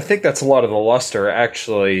I think that's a lot of the luster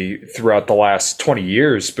actually throughout the last 20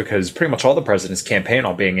 years, because pretty much all the presidents campaign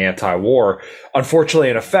on being anti-war. Unfortunately,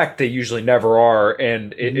 in effect, they usually never are.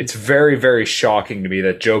 And it's very, very shocking to me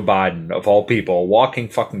that Joe Biden, of all people, a walking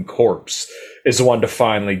fucking corpse, is the one to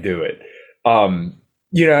finally do it.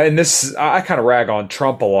 And this, I kind of rag on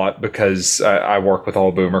Trump a lot because I work with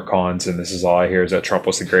all boomer cons, and this is all I hear is that Trump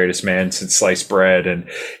was the greatest man since sliced bread. And,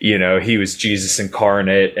 he was Jesus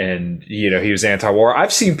incarnate, and, he was anti-war.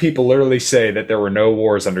 I've seen people literally say that there were no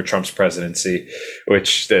wars under Trump's presidency,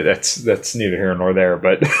 which that's neither here nor there.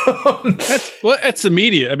 But that's the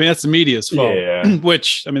media. That's the media's fault,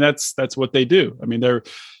 which, that's what they do.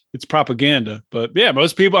 It's propaganda. But yeah,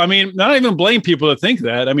 most people, not even blame people that think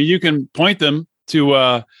that. You can point them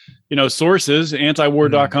to sources,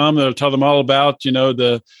 antiwar.com, that'll tell them all about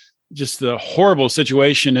the horrible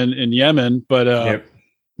situation in Yemen. But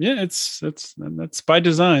that's by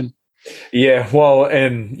design. Yeah, well,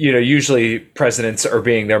 and usually presidents are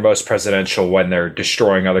being their most presidential when they're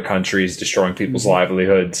destroying other countries, destroying people's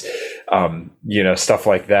livelihoods, stuff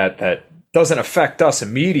like that doesn't affect us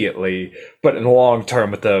immediately, but in the long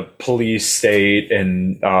term with the police state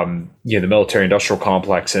and the military industrial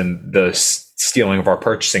complex and the stealing of our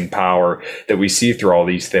purchasing power that we see through all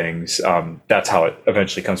these things, that's how it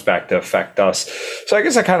eventually comes back to affect us. So I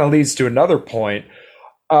guess that kind of leads to another point.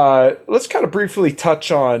 Let's kind of briefly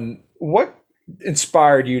touch on what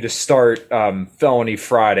inspired you to start Felony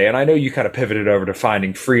Friday. And I know you kind of pivoted over to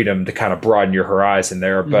Finding Freedom to kind of broaden your horizon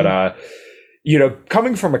there, but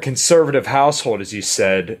coming from a conservative household, as you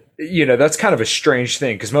said, that's kind of a strange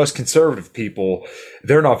thing because most conservative people,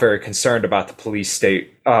 they're not very concerned about the police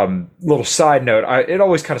state. Little side note, it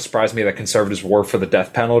always kind of surprised me that conservatives were for the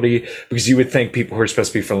death penalty, because you would think people who are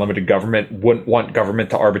supposed to be for limited government wouldn't want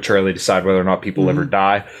government to arbitrarily decide whether or not people live or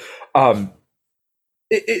die.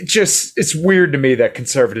 It's weird to me that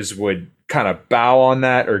conservatives would kind of bow on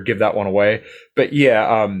that or give that one away. But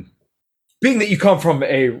yeah, being that you come from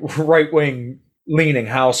a right-wing leaning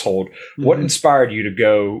household, what inspired you to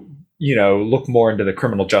go, look more into the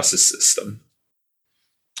criminal justice system?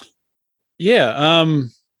 Yeah.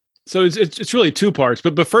 So it's really two parts,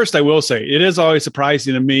 but first I will say it is always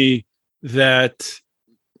surprising to me that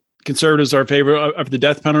conservatives are in favor of the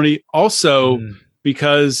death penalty. Also,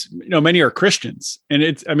 because many are Christians, and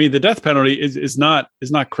the death penalty is not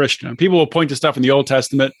Christian. People will point to stuff in the Old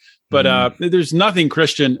Testament, but there's nothing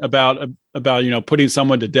Christian about putting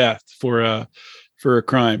someone to death for a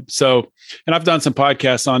crime. So, and I've done some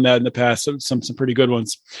podcasts on that in the past, some pretty good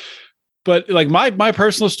ones. But like my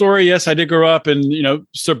personal story, yes, I did grow up in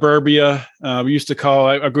suburbia. We used to call.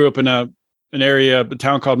 I grew up in an area, a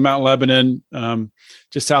town called Mount Lebanon,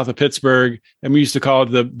 just south of Pittsburgh, and we used to call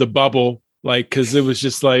it the bubble, like because it was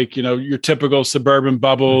just like your typical suburban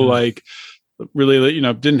bubble, like really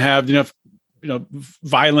didn't have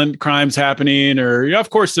violent crimes happening, or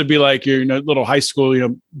of course there'd be like your little high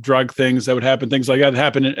school drug things that would happen, things like that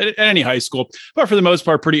happen at any high school, but for the most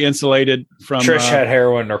part pretty insulated from. Trish had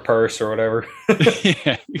heroin in her purse or whatever.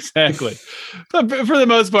 Yeah, exactly. But for the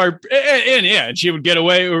most part, and she would get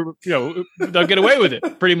away, or they'll get away with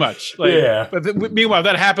it pretty much. Like, yeah. But meanwhile,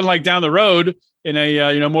 that happened like down the road in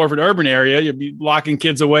a more of an urban area, you'd be locking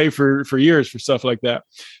kids away for years for stuff like that.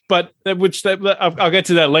 But I'll get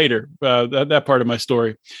to that later. That part of my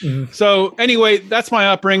story. Mm-hmm. So anyway, that's my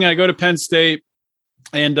upbringing. I go to Penn State,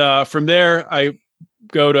 and from there I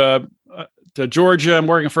go to Georgia. I'm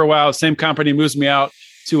working for a while. Same company moves me out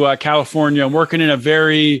to California. I'm working in a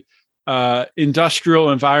very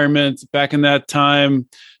industrial environment. Back in that time,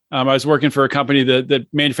 I was working for a company that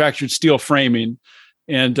manufactured steel framing.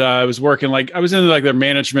 And I was working I was in their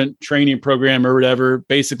management training program or whatever.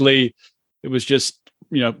 Basically, it was just,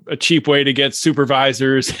 a cheap way to get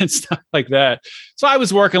supervisors and stuff like that. So I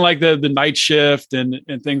was working like the night shift and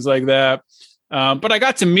things like that. But I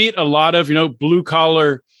got to meet a lot of, blue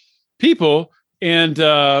collar people. And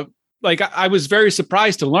I was very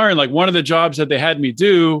surprised to learn, like one of the jobs that they had me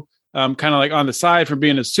do, kind of like on the side from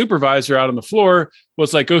being a supervisor out on the floor,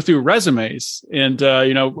 was like go through resumes and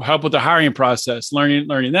help with the hiring process,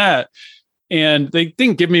 learning that. And they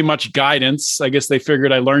didn't give me much guidance. I guess they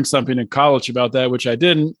figured I learned something in college about that, which I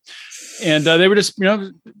didn't. And they would just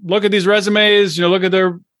look at these resumes, look at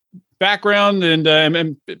their background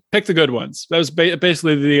and pick the good ones. That was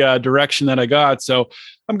basically the direction that I got. So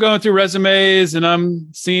I'm going through resumes and I'm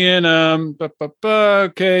seeing felony,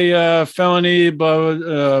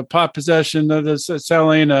 pot possession,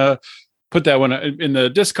 selling, put that one in the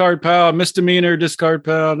discard pile, misdemeanor discard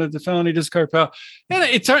pile, the felony discard pile. And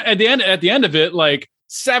it turned at the end of it, like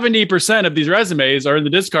 70% of these resumes are in the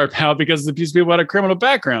discard pile because these people had a criminal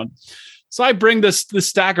background. So I bring this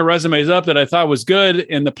stack of resumes up that I thought was good,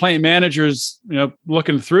 and the plant manager's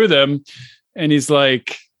looking through them, and he's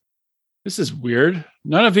like, "This is weird.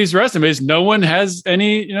 None of these resumes, no one has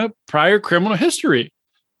any prior criminal history.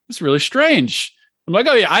 It's really strange." I'm like,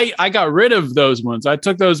 "Oh yeah, I got rid of those ones. I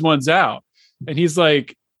took those ones out." And he's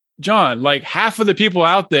like, "John, like half of the people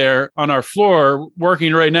out there on our floor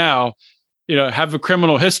working right now, have a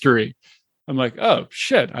criminal history." I'm like, "Oh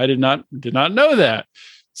shit, I did not know that."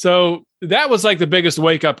 So that was like the biggest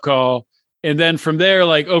wake up call. And then from there,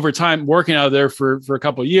 like over time, working out there for a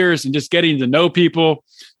couple of years and just getting to know people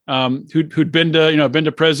who'd been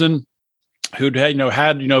to prison, who'd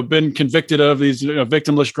had been convicted of these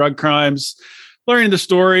victimless drug crimes, learning the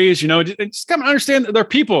stories, just come and understand that they're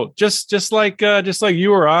people just like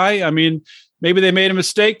you or I. I mean, maybe they made a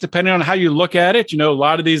mistake depending on how you look at it. A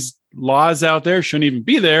lot of these laws out there shouldn't even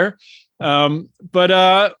be there.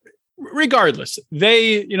 But regardless,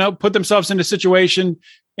 they, put themselves in a situation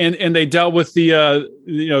and they dealt with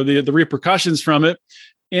the repercussions from it,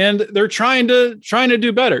 and they're trying to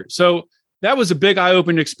do better. So that was a big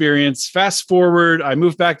eye-opening experience. Fast forward, I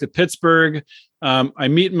moved back to Pittsburgh. I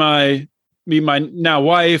meet my now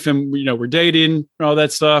wife, and we're dating and all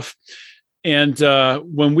that stuff. And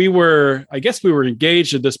when we were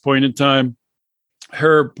engaged at this point in time,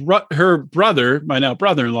 her brother, my now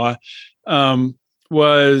brother-in-law,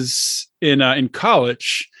 was in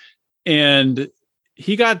college, and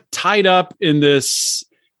he got tied up in this.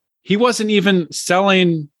 He wasn't even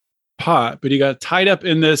selling pot, but he got tied up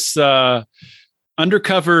in this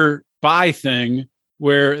undercover buy thing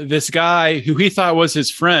where this guy who he thought was his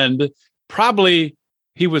friend, probably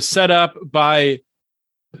he was set up by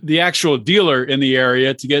the actual dealer in the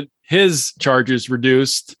area to get his charges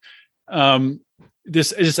reduced.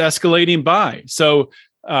 This is escalating by. So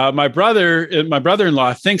my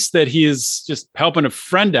brother-in-law thinks that he is just helping a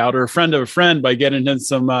friend out, or a friend of a friend, by getting in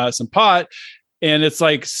some pot. And it's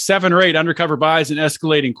like 7 or 8 undercover buys in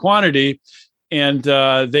escalating quantity. And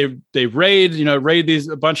they raid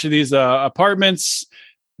a bunch of these apartments.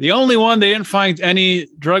 The only one they didn't find any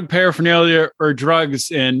drug paraphernalia or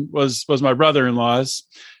drugs in was my brother-in-law's.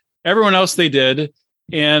 Everyone else they did.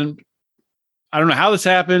 And I don't know how this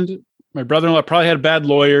happened. My brother-in-law probably had a bad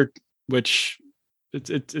lawyer, which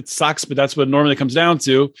it sucks, but that's what it normally comes down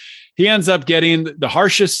to. He ends up getting the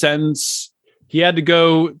harshest sentence. He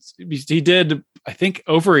did, I think,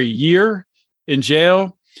 over a year in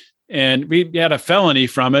jail, and we had a felony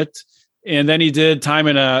from it. And then he did time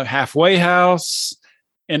in a halfway house.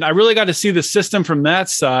 And I really got to see the system from that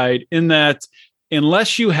side, in that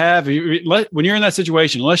unless you have, when you're in that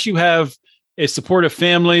situation, unless you have a supportive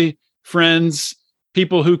family, friends,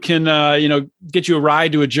 people who can, get you a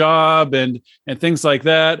ride to a job and things like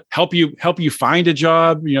that, help you find a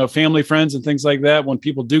job, family, friends, and things like that. When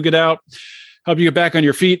people do get out, help you get back on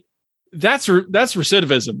your feet. That's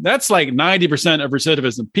recidivism. That's like 90% of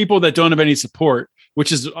recidivism. People that don't have any support,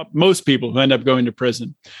 which is most people who end up going to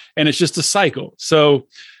prison. And it's just a cycle. So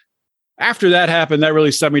after that happened, that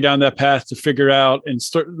really set me down that path to figure out and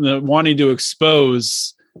start wanting to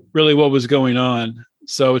expose really what was going on.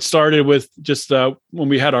 So it started with just when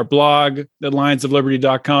we had our blog at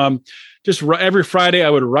lionsofliberty.com. Just every Friday, I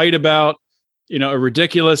would write about, a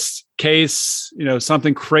ridiculous case,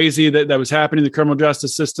 something crazy that was happening in the criminal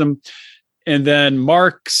justice system. And then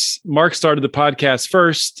Mark started the podcast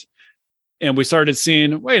first. And we started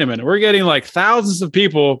seeing, wait a minute, we're getting like thousands of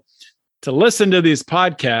people to listen to these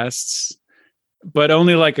podcasts, but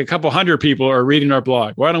only like a couple hundred people are reading our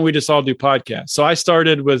blog. Why don't we just all do podcasts? So I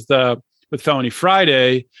started with Felony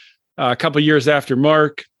Friday a couple of years after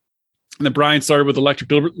Mark. And then Brian started with Electric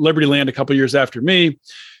Liberty Land a couple of years after me.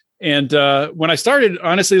 And when I started,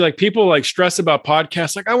 honestly, like people like stress about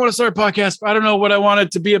podcasts, like I want to start a podcast, but I don't know what I want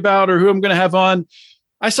it to be about or who I'm going to have on.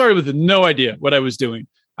 I started with no idea what I was doing.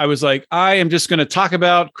 I was like, I am just going to talk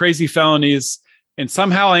about crazy felonies. And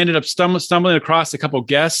somehow I ended up stumbling across a couple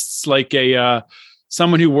guests, like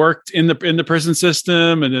someone who worked in the prison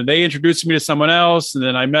system. And then they introduced me to someone else. And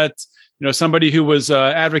then I met, somebody who was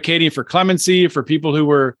advocating for clemency for people who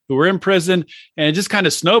were in prison, and it just kind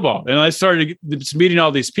of snowballed. And I started just meeting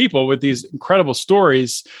all these people with these incredible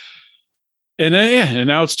stories. And then, and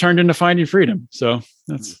now it's turned into Finding Freedom. So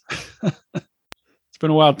that's, it's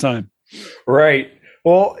been a wild time. Right.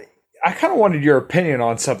 Well, I kind of wanted your opinion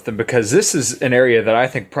on something, because this is an area that I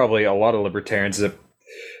think probably a lot of libertarians,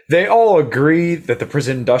 they all agree that the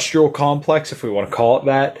prison industrial complex, if we want to call it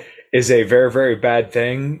that, is a very, very bad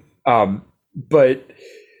thing. But,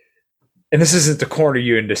 and this isn't to corner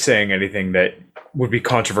you into saying anything that would be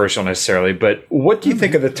controversial necessarily, but what do you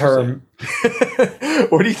think of the term,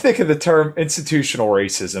 what do you think of the term institutional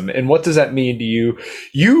racism, and what does that mean to you?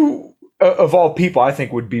 You, of all people, I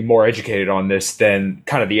think would be more educated on this than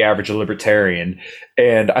kind of the average libertarian.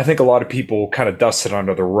 And I think a lot of people kind of dust it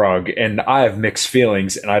under the rug, and I have mixed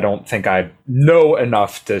feelings, and I don't think I know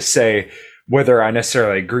enough to say whether I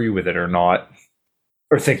necessarily agree with it or not,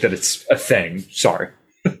 or think that it's a thing. Sorry.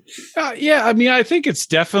 Yeah. I mean, I think it's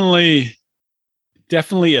definitely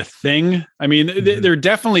a thing. I mean, there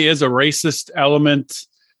definitely is a racist element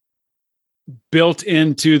built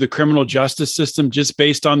into the criminal justice system, just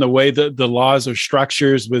based on the way that the laws are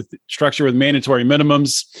structured with mandatory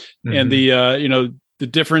minimums, and the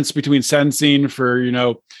difference between sentencing for,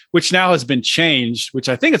 which now has been changed, which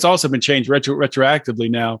I think it's also been changed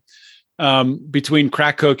retroactively now, between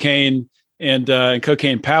crack cocaine and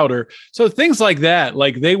cocaine powder. So things like that,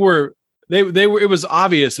 like they were, it was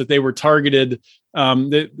obvious that they were targeted.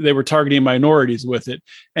 They were targeting minorities with it.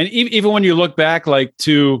 And even when you look back, like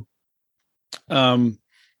to,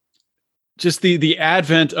 just the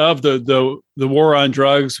advent of the war on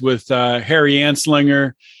drugs with Harry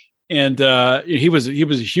Anslinger, and he was a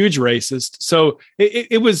huge racist. So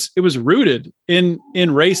it was rooted in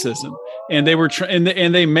racism, and they were and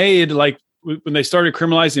they made, like when they started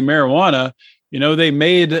criminalizing marijuana, they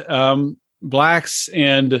made blacks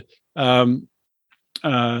and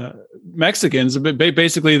Mexicans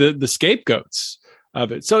basically the scapegoats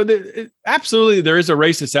of it. So absolutely, there is a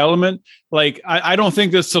racist element. Like I don't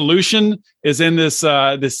think the solution is in this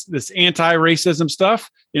anti-racism stuff.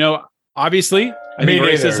 Obviously, I think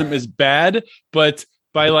racism is bad, but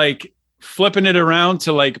by like flipping it around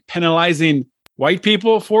to like penalizing white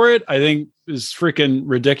people for it, I think is freaking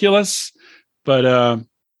ridiculous. But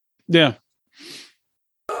yeah.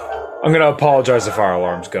 I'm going to apologize if our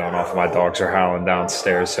alarm's going off. My dogs are howling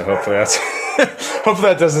downstairs, so hopefully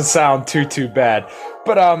that doesn't sound too bad.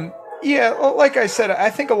 But yeah, like I said, I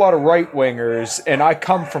think a lot of right-wingers, and I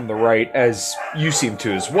come from the right, as you seem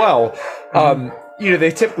to as well,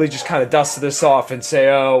 they typically just kind of dust this off and say,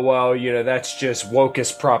 oh, well, that's just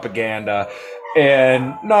wokeist propaganda.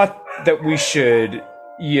 And not that we should,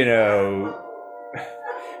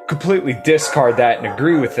 completely discard that and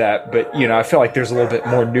agree with that, but I feel like there's a little bit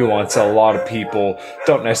more nuance that a lot of people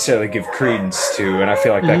don't necessarily give credence to, and I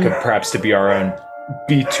feel like that could perhaps to be our own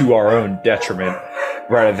be to our own detriment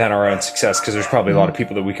rather than our own success, because there's probably a lot of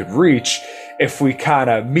people that we could reach if we kind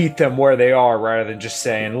of meet them where they are rather than just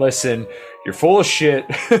saying, listen, you're full of shit.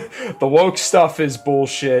 The woke stuff is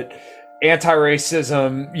bullshit.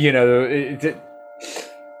 Anti-racism,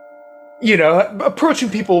 approaching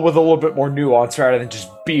people with a little bit more nuance rather than just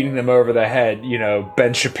beating them over the head,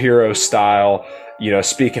 Ben Shapiro style,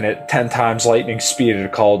 speaking at 10 times lightning speed at a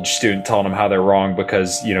college student, telling them how they're wrong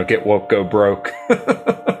because, get woke, go broke.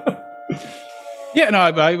 Yeah, no,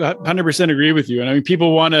 I 100% agree with you. And I mean, people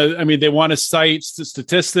they want to cite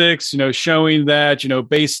statistics, showing that,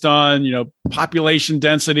 based on, population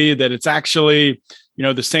density, that it's actually,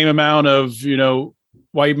 the same amount of,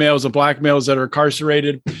 white males and black males that are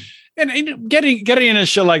incarcerated. And getting into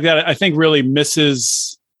shit like that, I think really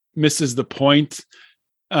misses the point.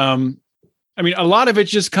 I mean, a lot of it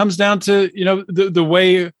just comes down to, the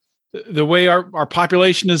way our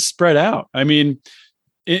population is spread out. I mean,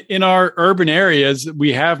 in our urban areas,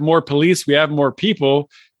 we have more police, we have more people.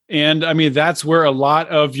 And I mean, that's where a lot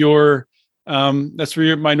of your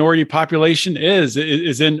minority population is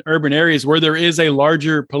in urban areas where there is a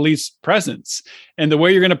larger police presence. And the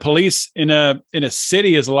way you're going to police in a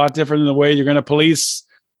city is a lot different than the way you're going to police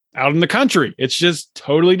out in the country. It's just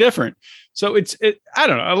totally different. So I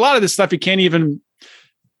don't know, a lot of this stuff you can't even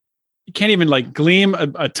like glean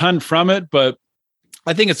a ton from it, but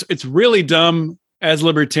I think it's really dumb as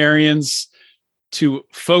libertarians to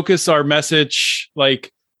focus our message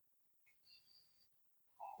like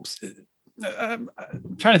I'm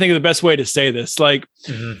trying to think of the best way to say this. Like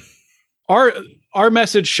our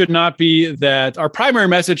message should not be that our primary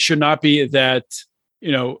message should not be that,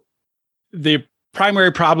 the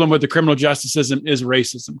primary problem with the criminal justice system is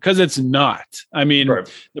racism, because it's not. I mean,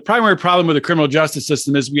 right. The primary problem with the criminal justice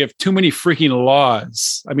system is we have too many freaking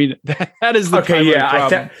laws. I mean, that is the primary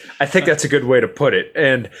problem. I think that's a good way to put it.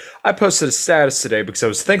 And I posted a status today because I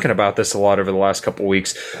was thinking about this a lot over the last couple of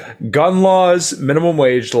weeks. Gun laws, minimum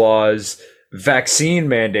wage laws, vaccine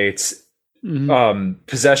mandates,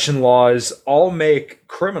 possession laws all make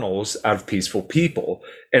criminals out of peaceful people.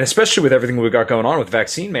 And especially with everything we've got going on with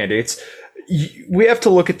vaccine mandates, we have to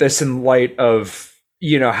look at this in light of,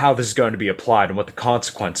 how this is going to be applied and what the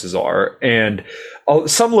consequences are. And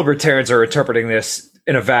some libertarians are interpreting this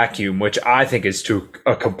in a vacuum, which I think is to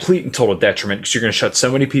a complete and total detriment, because you're going to shut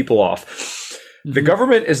so many people off. The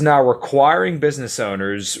government is now requiring business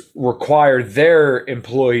owners require their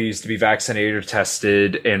employees to be vaccinated or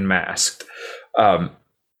tested and masked.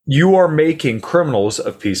 You are making criminals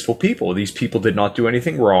of peaceful people. These people did not do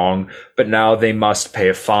anything wrong, but now they must pay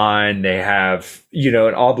a fine. They have, an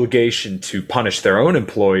obligation to punish their own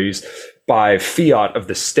employees by fiat of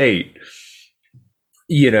the state,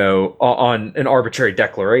 on an arbitrary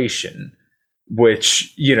declaration,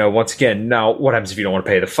 which, once again, now what happens if you don't want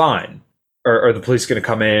to pay the fine? Are the police going to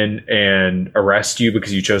come in and arrest you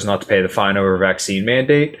because you chose not to pay the fine over a vaccine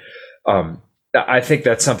mandate? I think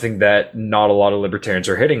that's something that not a lot of libertarians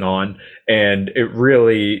are hitting on. And it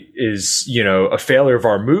really is, a failure of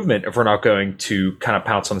our movement if we're not going to kind of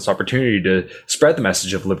pounce on this opportunity to spread the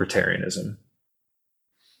message of libertarianism.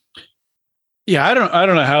 Yeah, I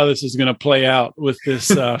don't know how this is going to play out with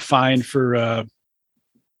this fine for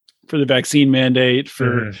the vaccine mandate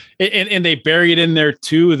and they bury it in there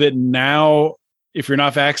too, that now if you're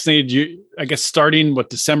not vaccinated, I guess starting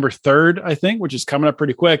December 3rd, I think, which is coming up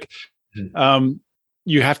pretty quick.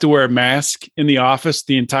 You have to wear a mask in the office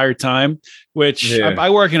the entire time, which I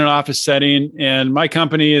work in an office setting, and my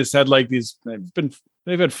company has had like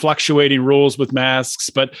they've had fluctuating rules with masks,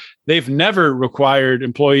 but they've never required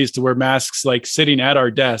employees to wear masks like sitting at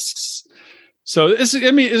our desks. So it's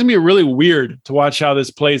going to be really weird to watch how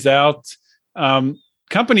this plays out.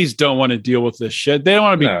 Companies don't want to deal with this shit. They don't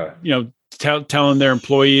want to be, telling their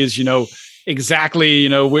employees, exactly,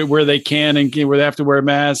 where they can and where they have to wear a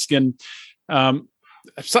mask. And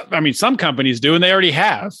some companies do, and they already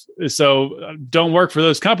have. So don't work for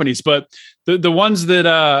those companies. But the ones that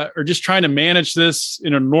are just trying to manage this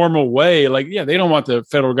in a normal way, they don't want the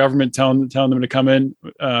federal government telling them to come in,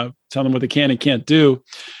 tell them what they can and can't do.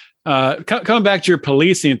 Coming back to your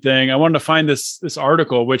policing thing, I wanted to find this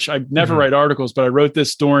article, which I never write articles, but I wrote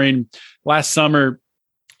this during last summer,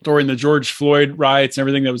 during the George Floyd riots and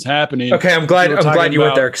everything that was happening. Okay, I'm glad you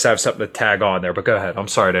went there because I have something to tag on there. But go ahead. I'm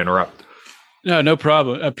sorry to interrupt. No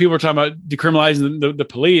problem. People were talking about decriminalizing the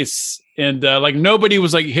police, and nobody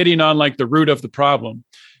was hitting on the root of the problem.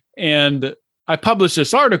 And I published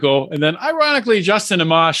this article, and then ironically, Justin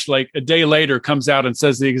Amash, a day later, comes out and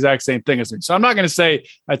says the exact same thing as me. So I'm not going to say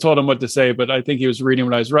I told him what to say, but I think he was reading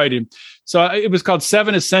what I was writing. So it was called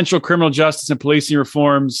 7 Essential Criminal Justice and Policing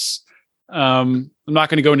Reforms. Let I'm not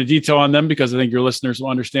going to go into detail on them because I think your listeners will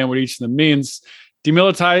understand what each of them means.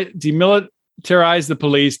 Demilitarize the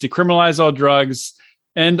police, decriminalize all drugs,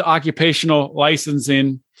 end occupational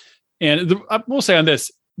licensing. And I will say on this,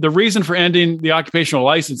 the reason for ending the occupational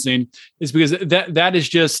licensing is because that is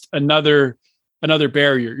just another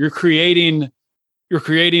barrier. You're creating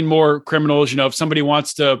more criminals. If somebody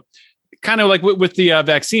wants to, kind of like with the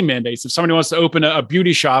vaccine mandates, if somebody wants to open a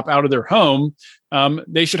beauty shop out of their home,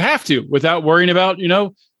 they should have to without worrying about,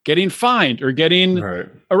 getting fined or getting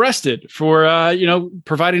arrested for,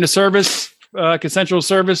 providing a service, consensual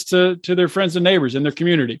service to their friends and neighbors in their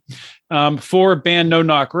community. 4, ban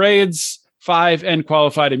no-knock raids. 5, end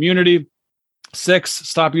qualified immunity. 6,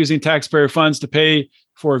 stop using taxpayer funds to pay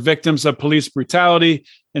for victims of police brutality.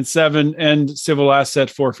 And 7, end civil asset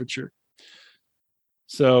forfeiture.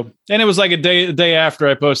 So, and it was like a day after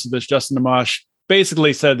I posted this, Justin Amash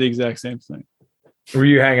basically said the exact same thing. Were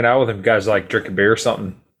you hanging out with him? Guys like drinking beer or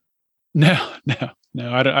something? No.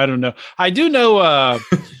 I don't know. I do know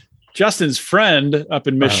Justin's friend up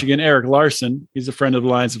in Michigan, Eric Larson. He's a friend of the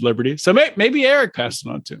Lions of Liberty. So maybe Eric passed it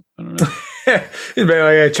on to. I don't know.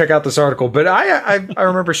 Maybe check out this article. But I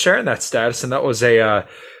remember sharing that status, and that was a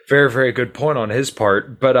very, very good point on his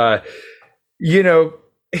part. But,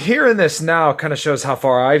 hearing this now kind of shows how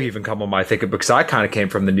far I've even come on my thinking, because I kind of came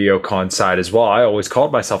from the neocon side as well. I always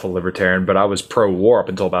called myself a libertarian, but I was pro-war up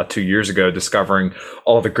until about 2 years ago, discovering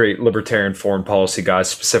all the great libertarian foreign policy guys,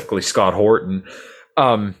 specifically Scott Horton.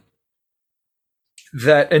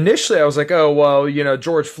 That initially I was like, oh, well,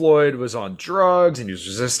 George Floyd was on drugs and he was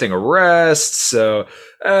resisting arrest. So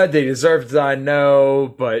they deserved to die,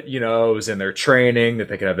 no. But, it was in their training that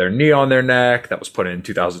they could have their knee on their neck. That was put in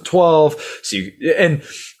 2012. And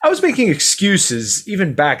I was making excuses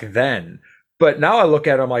even back then. But now I look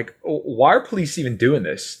at it, I'm like, why are police even doing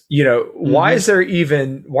this? Why are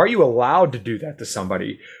you allowed to do that to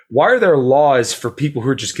somebody? Why are there laws for people who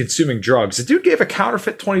are just consuming drugs? The dude gave a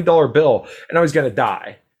counterfeit $20 bill and I was going to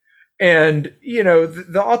die. And,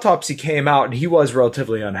 the autopsy came out and he was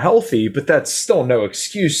relatively unhealthy, but that's still no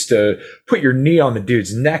excuse to put your knee on the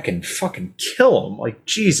dude's neck and fucking kill him. Like,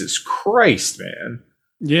 Jesus Christ, man.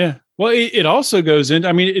 Yeah. Well, it also goes into,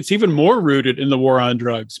 it's even more rooted in the war on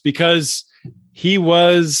drugs because he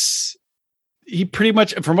pretty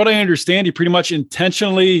much, from what I understand, he pretty much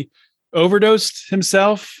intentionally overdosed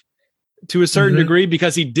himself to a certain degree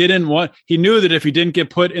because he knew that if he didn't get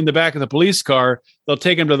put in the back of the police car, they'll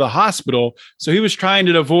take him to the hospital. So he was trying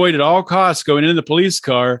to avoid at all costs going in the police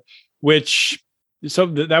car,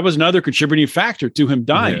 that was another contributing factor to him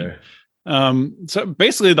dying. Yeah. So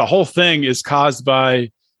basically the whole thing is caused by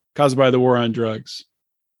the war on drugs.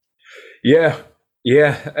 Yeah.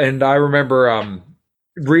 Yeah. And I remember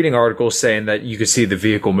reading articles saying that you could see the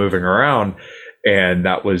vehicle moving around, and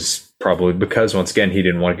that was probably because, once again, he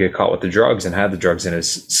didn't want to get caught with the drugs and had the drugs in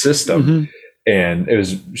his system. And it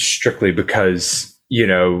was strictly because, he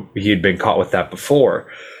had been caught with that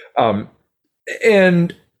before.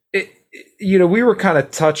 And we were kind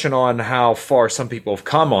of touching on how far some people have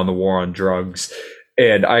come on the war on drugs.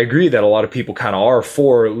 And I agree that a lot of people kind of are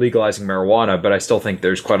for legalizing marijuana, but I still think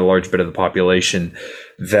there's quite a large bit of the population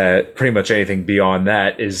that pretty much anything beyond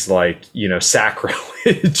that is like,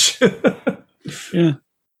 sacrilege. Yeah.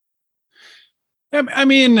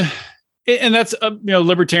 And that's,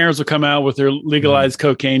 libertarians will come out with their legalized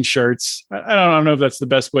cocaine shirts. I don't know if that's the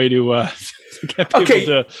best way to get people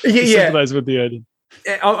to sympathize with the idea.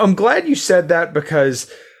 I'm glad you said that,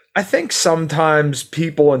 because I think sometimes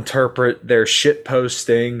people interpret their shit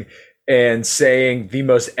posting and saying the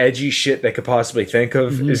most edgy shit they could possibly think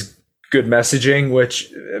of is good messaging,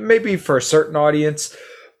 which maybe for a certain audience,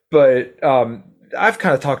 but I've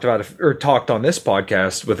kind of talked on this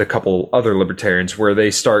podcast with a couple other libertarians where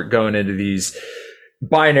they start going into these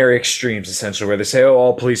binary extremes, essentially, where they say, oh,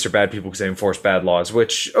 all police are bad people because they enforce bad laws,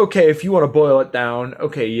 which, okay, if you want to boil it down,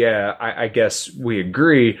 okay, yeah, I guess we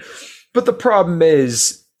agree. But the problem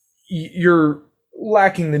is, you're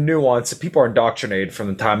lacking the nuance that people are indoctrinated from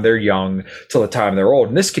the time they're young till the time they're old.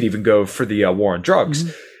 And this could even go for the war on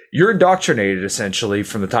drugs. You're indoctrinated essentially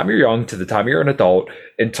from the time you're young to the time you're an adult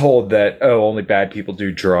and told that, oh, only bad people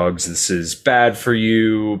do drugs. This is bad for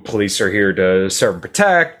you. Police are here to serve and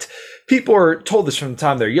protect. People are told this from the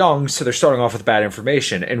time they're young, so they're starting off with bad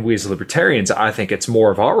information. And we as libertarians, I think it's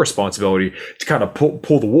more of our responsibility to kind of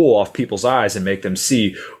pull the wool off people's eyes and make them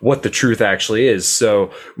see what the truth actually is.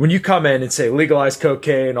 So when you come in and say legalize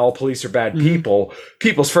cocaine, all police are bad people,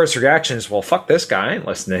 people's first reaction is, well, fuck this guy. I ain't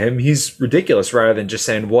listening to him. He's ridiculous, rather than just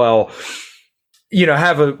saying, well,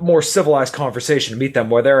 have a more civilized conversation, meet them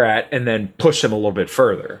where they're at, and then push them a little bit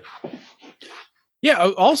further.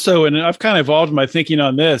 Yeah. Also, and I've kind of evolved my thinking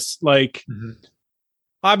on this. Like,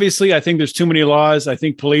 obviously, I think there's too many laws. I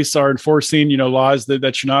think police are enforcing, laws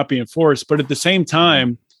that should not be enforced. But at the same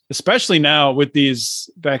time, especially now with these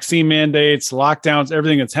vaccine mandates, lockdowns,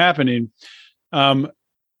 everything that's happening,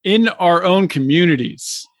 in our own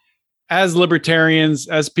communities, as libertarians,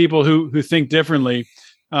 as people who think differently,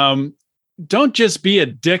 don't just be a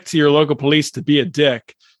dick to your local police to be a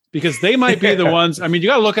dick, because they might be the ones. I mean, you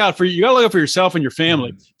got to look out for yourself and your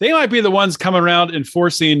family. They might be the ones coming around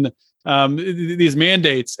enforcing these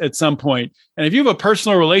mandates at some point. And if you have a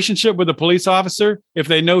personal relationship with a police officer, if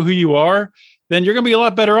they know who you are, then you're going to be a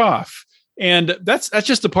lot better off. And that's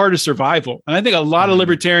just a part of survival. And I think a lot of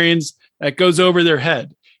libertarians, that goes over their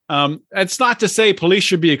head. It's not to say police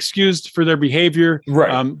should be excused for their behavior,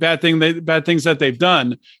 right? Bad things that they've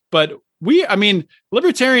done. But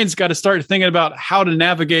libertarians got to start thinking about how to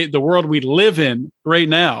navigate the world we live in right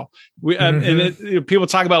now. People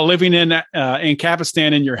talk about living in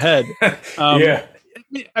Ancapistan in your head. Yeah.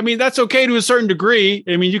 I mean, that's okay to a certain degree.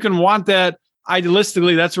 I mean, you can want that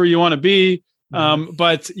idealistically. That's where you want to be.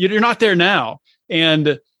 But you're not there now.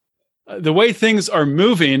 And the way things are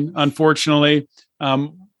moving, unfortunately,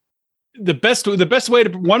 one of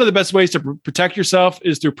the best ways to protect yourself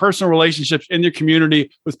is through personal relationships in your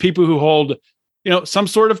community with people who hold, some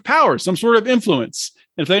sort of power, some sort of influence.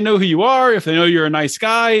 And if they know who you are, if they know you're a nice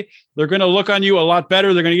guy, they're going to look on you a lot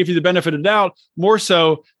better. They're going to give you the benefit of the doubt, more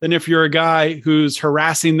so than if you're a guy who's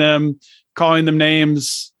harassing them, calling them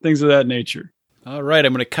names, things of that nature. All right,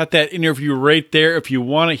 I'm going to cut that interview right there. If you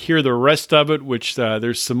want to hear the rest of it, which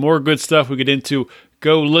there's some more good stuff we get into,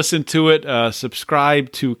 go listen to it.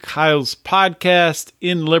 Subscribe to Kyle's podcast,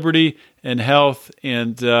 In Liberty and Health,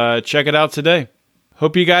 and check it out today.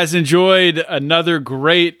 Hope you guys enjoyed another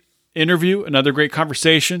great interview, another great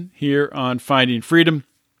conversation here on Finding Freedom.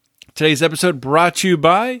 Today's episode brought to you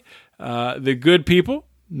by the good people,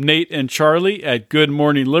 Nate and Charlie at Good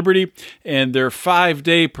Morning Liberty, and their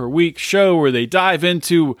 5-day-per-week show where they dive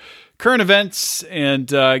into current events and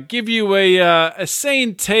give you a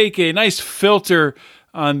sane take, a nice filter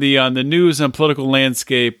on the news and political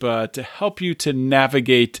landscape to help you to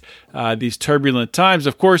navigate these turbulent times.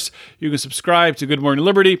 Of course, you can subscribe to Good Morning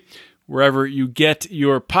Liberty wherever you get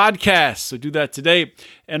your podcasts. So do that today.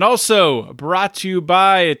 And also brought to you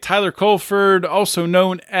by Tyler Colford, also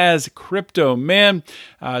known as Crypto Man.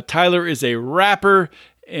 Tyler is a rapper,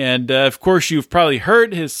 and of course, you've probably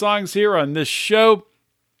heard his songs here on this show.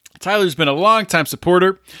 Tyler's been a longtime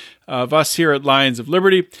supporter of us here at Lions of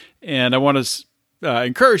Liberty, and I want to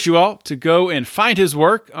encourage you all to go and find his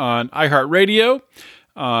work on iHeartRadio,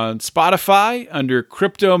 on Spotify under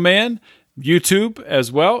Crypto Man, YouTube as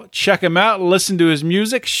well. Check him out, listen to his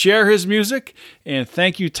music, share his music, and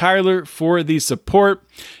thank you, Tyler, for the support.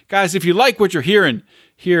 Guys, if you like what you're hearing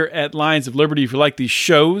here at Lions of Liberty, if you like these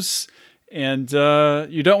shows, and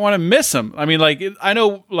you don't want to miss them. I mean, I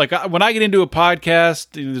know, when I get into a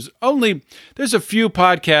podcast, there's a few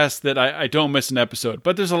podcasts that I don't miss an episode,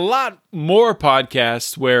 but there's a lot more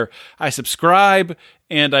podcasts where I subscribe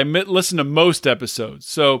and I listen to most episodes.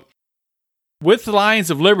 So with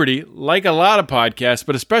Lions of Liberty, like a lot of podcasts,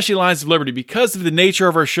 but especially Lions of Liberty, because of the nature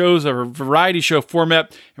of our shows, our variety show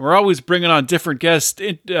format, and we're always bringing on different guests,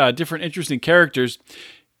 different interesting characters,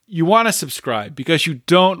 you want to subscribe because you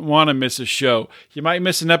don't want to miss a show. You might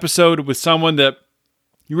miss an episode with someone that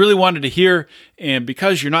you really wanted to hear, and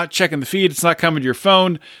because you're not checking the feed, it's not coming to your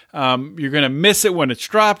phone, you're going to miss it when it's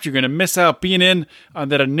dropped. You're going to miss out being in on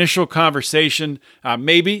that initial conversation,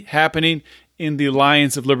 maybe happening in the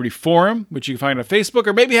Lions of Liberty forum, which you can find on Facebook,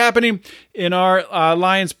 or maybe happening in our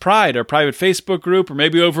Lions Pride, our private Facebook group, or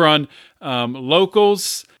maybe over on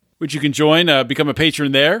Locals, which you can join, become a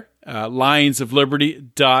patron there,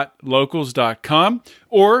 lionsofliberty.locals.com.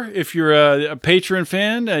 Or if you're a patron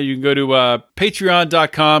fan, you can go to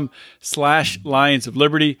patreon.com/Lions of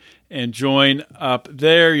Liberty and join up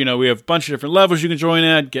there. We have a bunch of different levels you can join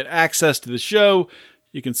at, get access to the show.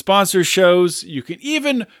 You can sponsor shows. You can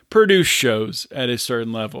even produce shows at a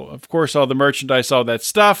certain level. Of course, all the merchandise, all that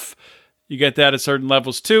stuff, you get that at certain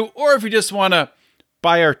levels too. Or if you just want to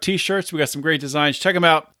buy our t-shirts, we got some great designs. Check them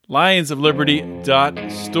out,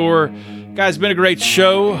 lionsofliberty.store. Guys, it's been a great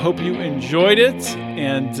show. Hope you enjoyed it.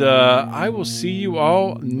 And I will see you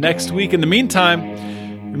all next week. In the meantime,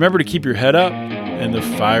 remember to keep your head up and the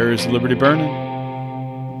fires of liberty burning.